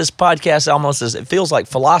think of this podcast almost as, it feels like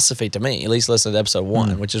philosophy to me, at least listen to episode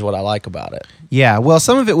 1, which is what I like about it. Yeah, well,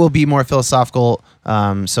 some of it will be more philosophical.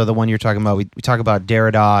 So the one you're talking about, we talk about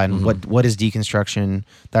Derrida and what is deconstruction.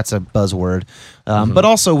 That's a buzzword. But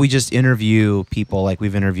also we just interview people. Like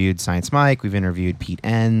we've interviewed Science Mike, we've interviewed Pete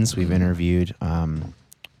Enns, we've interviewed a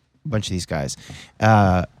bunch of these guys.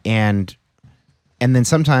 And then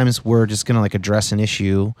sometimes we're just going to like address an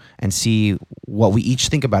issue and see what we each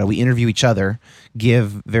think about it. We interview each other,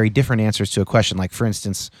 give very different answers to a question. Like, for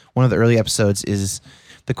instance, one of the early episodes is,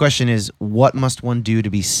 the question is, what must one do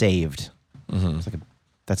to be saved?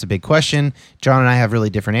 That's a big question. John and I have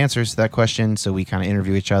really different answers to that question, so we kind of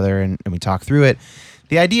interview each other and we talk through it.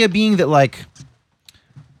 The idea being that, like,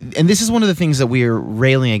 and this is one of the things that we are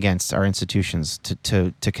railing against our institutions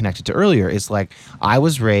to connect it to earlier, is like, I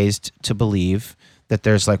was raised to believe that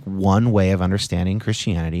there's like one way of understanding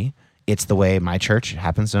Christianity. It's the way my church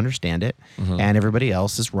happens to understand it, and everybody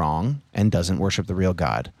else is wrong and doesn't worship the real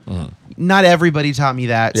God. Not everybody taught me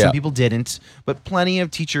that. Some people didn't, but plenty of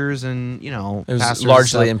teachers and it was pastors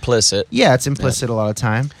largely implicit. Yeah, it's implicit a lot of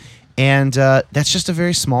time, and that's just a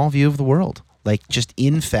very small view of the world. Like, just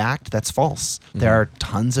in fact, that's false. There are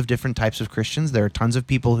tons of different types of Christians. There are tons of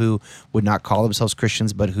people who would not call themselves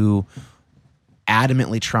Christians, but who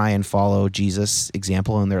adamantly try and follow Jesus'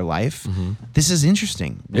 example in their life. This is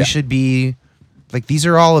interesting. We should be like, these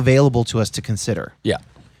are all available to us to consider. Yeah.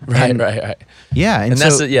 Right. Yeah. And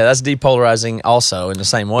that's that's depolarizing also in the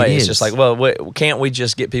same way. It's just like, well, can't we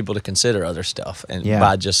just get people to consider other stuff? And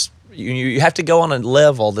by just, you have to go on a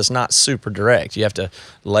level that's not super direct. You have to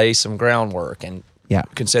lay some groundwork and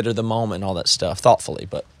consider the moment and all that stuff thoughtfully,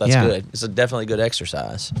 but that's good. It's a definitely good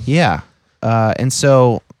exercise. Yeah. And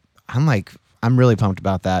so I'm really pumped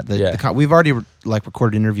about that. We've already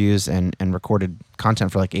recorded interviews and recorded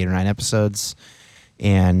content for like 8 or 9 episodes.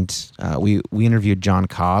 And we interviewed John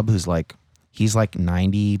Cobb, he's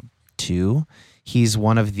 92. He's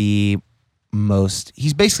one of the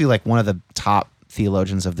he's basically like one of the top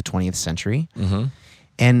theologians of the 20th century.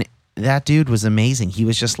 And that dude was amazing. He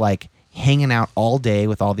was just like hanging out all day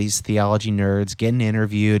with all these theology nerds, getting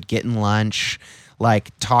interviewed, getting lunch,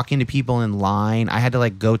 like talking to people in line. I had to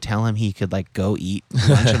like go tell him he could like go eat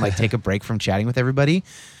lunch and like take a break from chatting with everybody.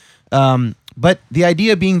 But the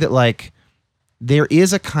idea being that like there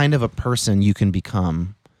is a kind of a person you can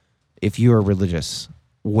become if you are religious,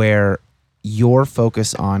 where your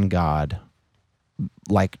focus on God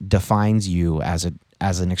like defines you as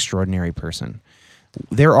an extraordinary person.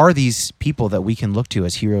 There are these people that we can look to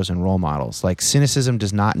as heroes and role models. Like, cynicism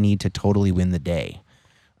does not need to totally win the day.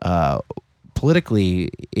 Politically,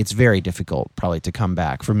 it's very difficult probably to come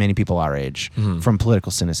back for many people our age from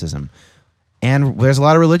political cynicism. And there's a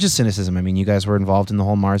lot of religious cynicism. I mean, you guys were involved in the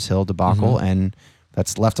whole Mars Hill debacle, and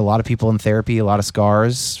That's left a lot of people in therapy, a lot of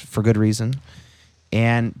scars for good reason.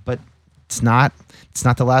 But it's not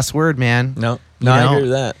the last word, man. No, You I know? agree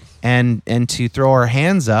with that. And to throw our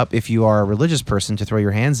hands up, if you are a religious person, to throw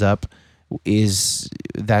your hands up it's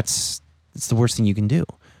the worst thing you can do.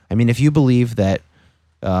 I mean, if you believe that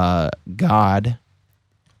God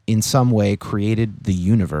in some way created the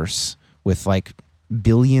universe with like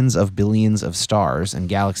billions of stars and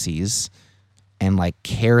galaxies and like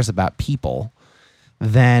cares about people,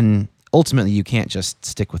 then ultimately you can't just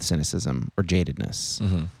stick with cynicism or jadedness.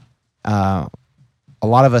 Mm-hmm. A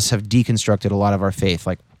lot of us have deconstructed a lot of our faith.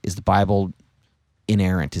 Like, is the Bible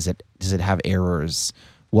inerrant? Does it have errors?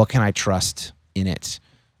 What can I trust in it?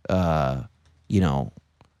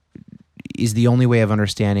 Is the only way of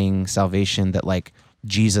understanding salvation that like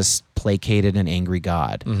Jesus placated an angry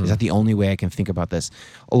God? Mm-hmm. Is that the only way I can think about this?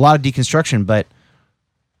 A lot of deconstruction, but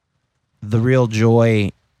the real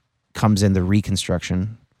joy comes in the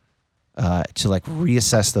reconstruction, to like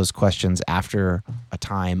reassess those questions after a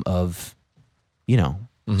time of,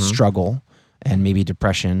 struggle and maybe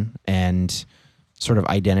depression and sort of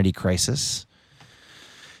identity crisis.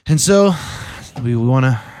 And so we want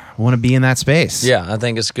to be in that space. Yeah, I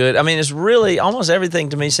think it's good. I mean, it's really almost everything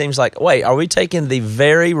to me seems like, wait, are we taking the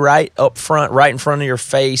very right up front, right in front of your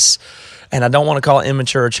face? And I don't want to call it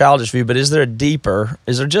immature or childish view, but is there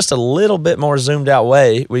just a little bit more zoomed out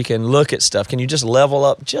way we can look at stuff? Can you just level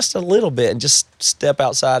up just a little bit and just step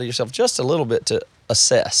outside of yourself just a little bit to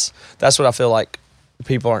assess? That's what I feel like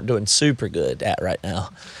people aren't doing super good at right now.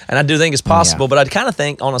 And I do think it's possible, but I kind of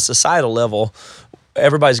think on a societal level,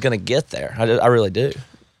 everybody's going to get there. I really do.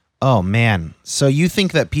 Oh, man. So you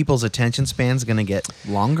think that people's attention span's going to get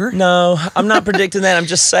longer? No, I'm not predicting that. I'm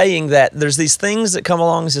just saying that there's these things that come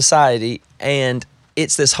along in society, and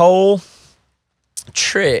it's this whole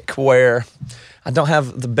trick where I don't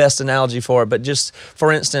have the best analogy for it, but just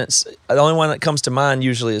for instance, the only one that comes to mind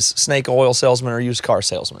usually is snake oil salesman or used car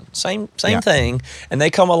salesman. Same thing, and they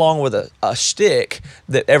come along with a shtick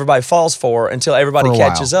that everybody falls for until everybody For a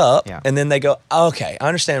catches while. up, Yeah. and then they go, okay, I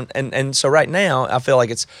understand. And so right now, I feel like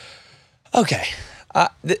it's okay.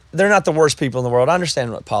 They're not the worst people in the world. I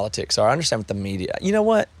understand what politics are. I understand what the media. You know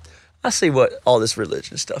what? I see what all this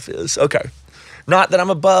religion stuff is. Okay. Not that I'm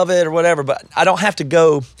above it or whatever, but I don't have to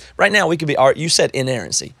go. Right now, we could be, you said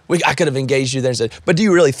inerrancy. I could have engaged you there and said, but do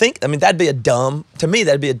you really think? I mean, that'd be a dumb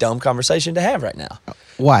conversation to have right now.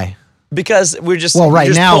 Why? Because we're just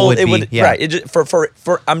now it would be, yeah. Right. It just,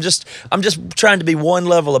 I'm just trying to be one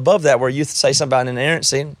level above that, where you say something about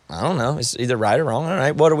inerrancy. I don't know. It's either right or wrong. All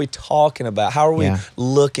right. What are we talking about? How are we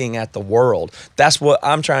looking at the world? That's what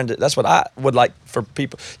that's what I would like for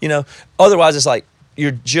people. Otherwise it's like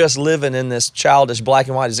you're just living in this childish black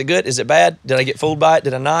and white. Is it good? Is it bad? Did I get fooled by it?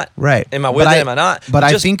 Did I not? Right. Am I with it? Am I not? But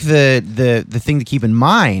I think the thing to keep in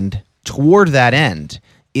mind toward that end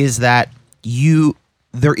is that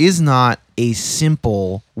there is not a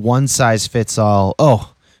simple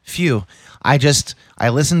one-size-fits-all, phew, I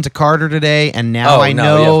listened to Carter today, and now I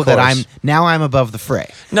know that I'm above the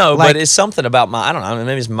fray. No, but it's something about I don't know,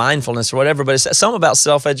 maybe it's mindfulness or whatever, but it's something about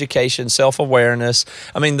self-education, self-awareness.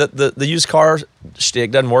 I mean, the used car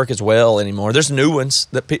shtick doesn't work as well anymore. There's new ones,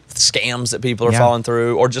 scams that people are falling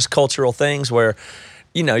through, or just cultural things where,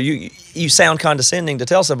 you sound condescending to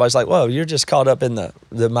tell somebody. It's like, whoa, you're just caught up in the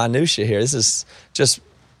minutia here. This is just,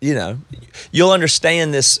 you'll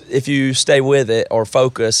understand this if you stay with it or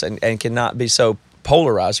focus and cannot be so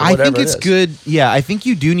polarized or whatever. I think it's good. Yeah, I think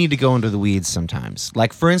you do need to go into the weeds sometimes.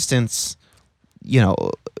 Like, for instance,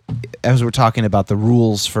 as we're talking about the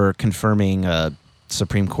rules for confirming a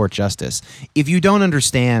Supreme Court justice, if you don't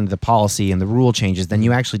understand the policy and the rule changes, then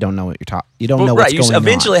you actually don't know what you're talking. You don't know what's going on. You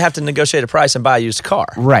eventually have to negotiate a price and buy a used car.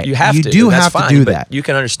 Right. You have to. You do That's have fine, to do but that. You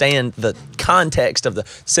can understand the context of the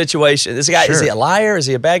situation. This guy, Sure. is he a liar? Is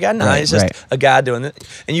he a bad guy? No, he's just a guy doing it.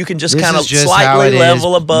 And you can just This kind of is just slightly how it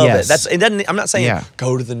level is. above Yes. it. I'm not saying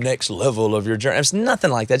go to the next level of your journey. It's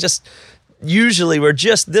nothing like that. Just usually we're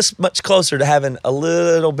just this much closer to having a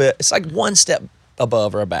little bit. It's like one step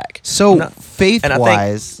above or back. So faith-wise, and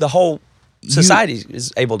I think the whole society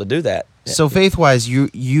is able to do that. So faith-wise,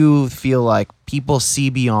 you feel like people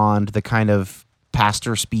see beyond the kind of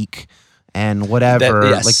pastor speak and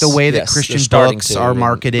whatever, like the way that Christian books are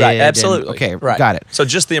marketed. Right, absolutely. Okay, got it. So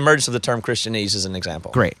just the emergence of the term Christianese is an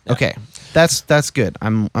example. Great. Yeah. Okay, that's good.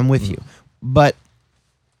 I'm with you. But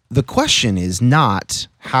the question is not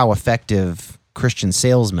how effective Christian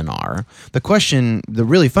salesmen are. The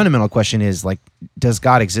really fundamental question is, like, does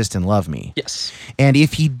God exist and love me? Yes. And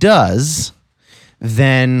if he does,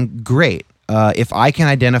 then great. if I can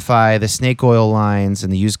identify the snake oil lines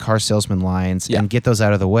and the used car salesman lines and get those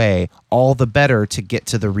out of the way, all the better to get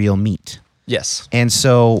to the real meat. Yes. And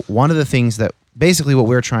so one of the things that basically what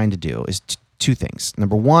we're trying to do is two things.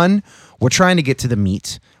 Number one, we're trying to get to the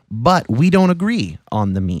meat, but we don't agree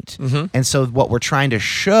on the meat. And so what we're trying to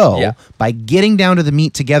show by getting down to the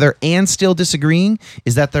meat together and still disagreeing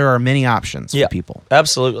is that there are many options for people.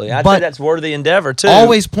 Absolutely. I'd say that's worthy endeavor too.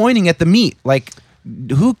 Always pointing at the meat. Like,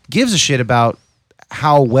 who gives a shit about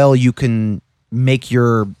how well you can make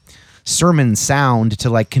your sermon sound to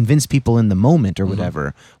like convince people in the moment or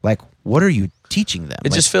whatever? Like, what are you teaching them?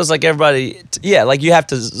 It just feels like everybody, like you have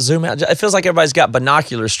to zoom out. It feels like everybody's got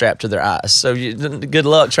binoculars strapped to their eyes. So good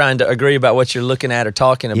luck trying to agree about what you're looking at or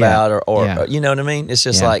talking about, or you know what I mean? It's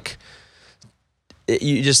just like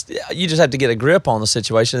you just have to get a grip on the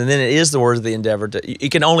situation, and then it is the worthy endeavor.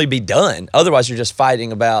 It can only be done. Otherwise, you're just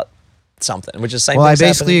fighting about something, which is the same. Well, I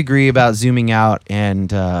basically agree about zooming out, and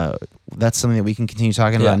that's something that we can continue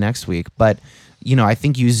talking about next week. But I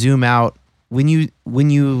think you zoom out. When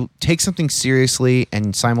you take something seriously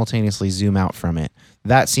and simultaneously zoom out from it,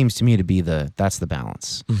 that seems to me to be that's the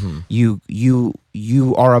balance.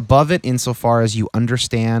 You are above it insofar as you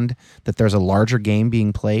understand that there's a larger game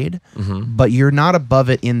being played, but you're not above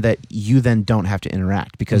it in that you then don't have to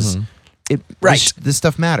interact because this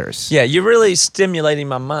stuff matters. Yeah, you're really stimulating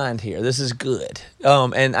my mind here. This is good.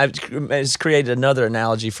 And it's created another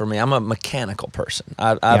analogy for me. I'm a mechanical person.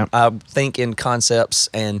 I think in concepts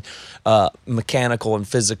and mechanical and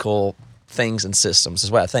physical things and systems is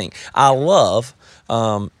what I think. I love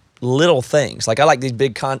little things. Like I like these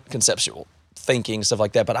big conceptual thinking and stuff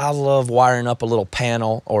like that, but I love wiring up a little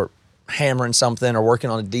panel or hammering something or working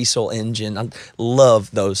on a diesel engine. I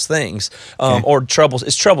love those things. Or it's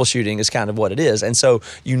troubleshooting is kind of what it is. And so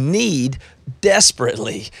you need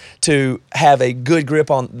desperately to have a good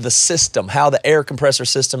grip on the system, how the air compressor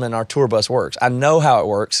system in our tour bus works. I know how it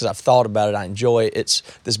works because I've thought about it. I enjoy it. It's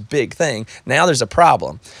this big thing. Now there's a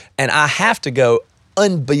problem, and I have to go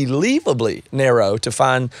unbelievably narrow to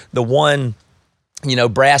find the one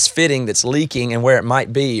brass fitting that's leaking and where it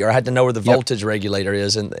might be, or I had to know where the voltage regulator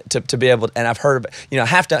is, and to be able to, and I've heard, I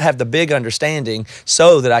have to have the big understanding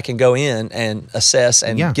so that I can go in and assess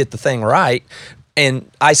and get the thing right and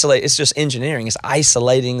isolate. It's just engineering. It's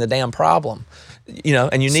isolating the damn problem,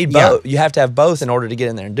 and you need both. You have to have both in order to get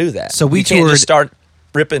in there and do that. So you can't just start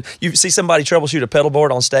ripping. You see somebody troubleshoot a pedal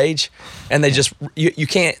board on stage, and they just, you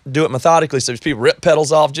can't do it methodically. So people rip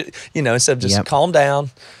pedals off, instead of just calm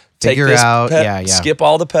down. Figure out, skip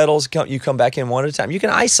all the pedals. You come back in one at a time. You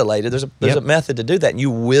can isolate it. There's a method to do that, and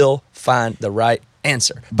you will find the right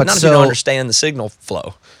answer. But not if you don't understand the signal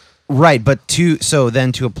flow. Right, but to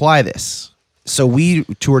apply this, so we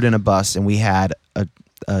toured in a bus, and we had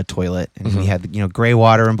a toilet, and we had gray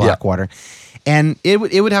water and black water, and it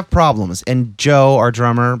would have problems. And Joe, our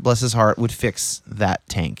drummer, bless his heart, would fix that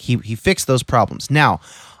tank. He fixed those problems. Now,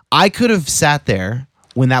 I could have sat there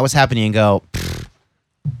when that was happening and go,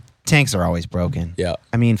 tanks are always broken. Yeah.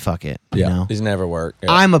 I mean, fuck it. These never work.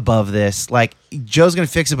 Yeah. I'm above this. Like, Joe's going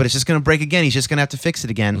to fix it, but it's just going to break again. He's just going to have to fix it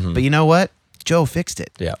again. But you know what? Joe fixed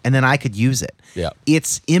it. Yeah. And then I could use it. Yeah.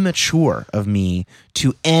 It's immature of me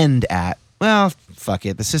to end at, well, fuck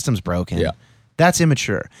it. The system's broken. Yeah. That's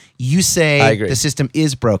immature. You say the system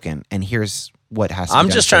is broken, and here's what has to be done.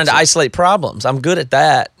 I'm just trying to isolate problems. I'm good at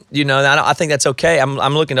that. I think that's okay. I'm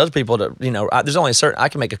looking at other people to, there's only I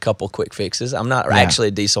can make a couple quick fixes. I'm not actually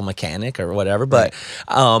a diesel mechanic or whatever, but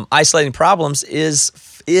isolating problems is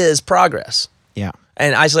progress. Yeah.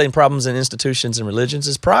 And isolating problems in institutions and religions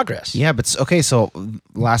is progress. Yeah, but okay, so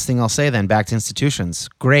last thing I'll say then, back to institutions.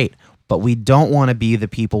 Great, but we don't want to be the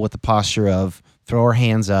people with the posture of throw our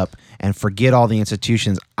hands up and forget all the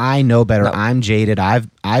institutions. I know better. No. I'm jaded.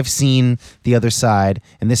 I've seen the other side,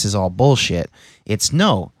 and this is all bullshit. It's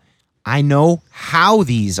no. I know how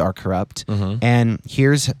these are corrupt, and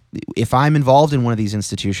if I'm involved in one of these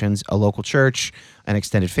institutions, a local church, an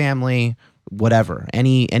extended family, whatever,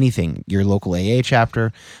 anything, your local AA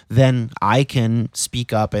chapter, then I can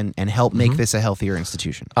speak up and help make this a healthier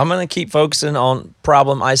institution. I'm going to keep focusing on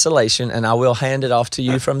problem isolation, and I will hand it off to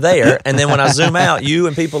you from there. And then when I zoom out, you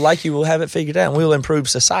and people like you will have it figured out, and we'll improve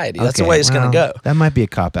society. That's the way it's going to go. That might be a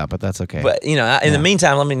cop-out, but that's okay. But, in the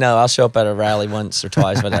meantime, let me know. I'll show up at a rally once or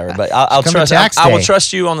twice, whatever. But I'll trust. I will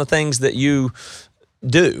trust you on the things that you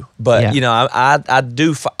do, but I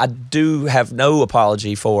do have no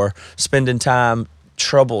apology for spending time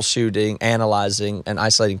troubleshooting, analyzing, and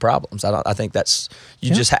isolating problems. I think that's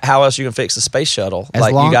just how else you can fix the space shuttle. As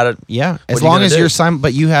like long, you got to as long as you're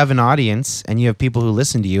but you have an audience and you have people who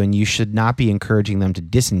listen to you, and you should not be encouraging them to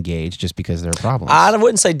disengage just because there are problems. I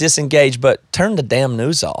wouldn't say disengage, but turn the damn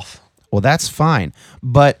news off. Well, that's fine,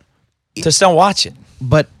 but just don't watch it.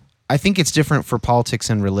 But I think it's different for politics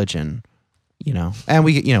and religion, And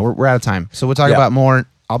we're out of time, so we'll talk about more.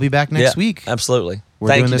 I'll be back next week. Absolutely.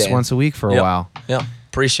 We're doing this once a week for a while. Yeah,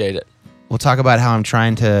 appreciate it. We'll talk about how I'm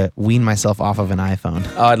trying to wean myself off of an iPhone.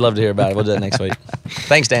 Oh, I'd love to hear about it. We'll do that next week.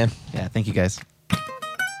 Thanks, Dan. Yeah, thank you guys.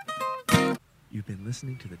 You've been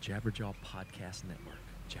listening to the Jabberjaw Podcast Network,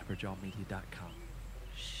 jabberjawmedia.com.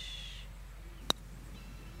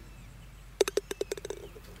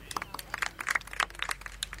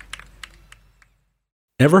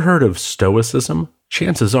 Ever heard of Stoicism?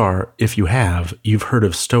 Chances are, if you have, you've heard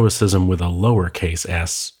of Stoicism with a lowercase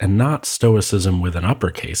s and not Stoicism with an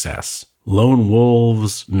uppercase S. Lone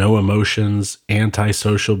wolves, no emotions,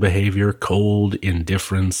 antisocial behavior, cold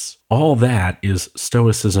indifference. All that is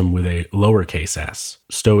Stoicism with a lowercase s.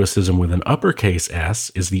 Stoicism with an uppercase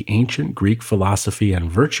S is the ancient Greek philosophy and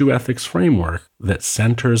virtue ethics framework that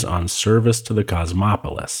centers on service to the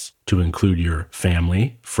cosmopolis, to include your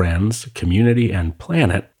family, friends, community, and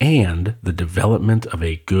planet, and the development of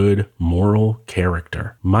a good moral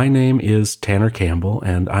character. My name is Tanner Campbell,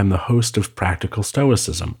 and I'm the host of Practical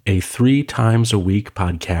Stoicism, a 3 times a week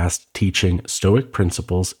podcast teaching Stoic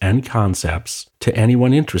principles and concepts to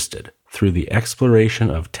anyone interested through the exploration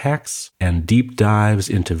of texts and deep dives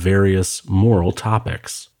into various moral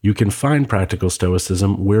topics. You can find Practical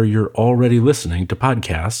Stoicism where you're already listening to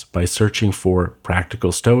podcasts by searching for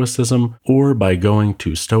Practical Stoicism or by going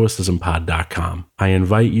to stoicismpod.com. I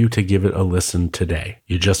invite you to give it a listen today.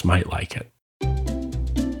 You just might like it.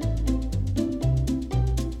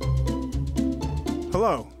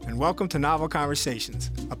 Hello, and welcome to Novel Conversations,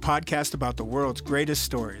 a podcast about the world's greatest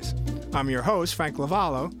stories. I'm your host, Frank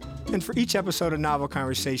Lavallo, and for each episode of Novel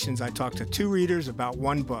Conversations, I talk to 2 readers about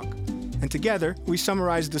one book. And together, we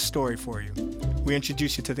summarize the story for you. We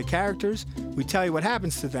introduce you to the characters, we tell you what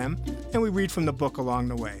happens to them, and we read from the book along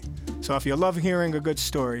the way. So if you love hearing a good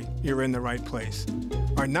story, you're in the right place.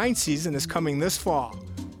 Our 9th season is coming this fall.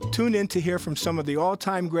 Tune in to hear from some of the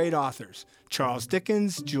all-time great authors, Charles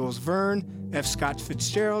Dickens, Jules Verne, F. Scott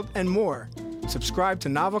Fitzgerald, and more. Subscribe to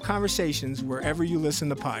Novel Conversations wherever you listen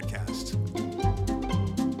to podcasts.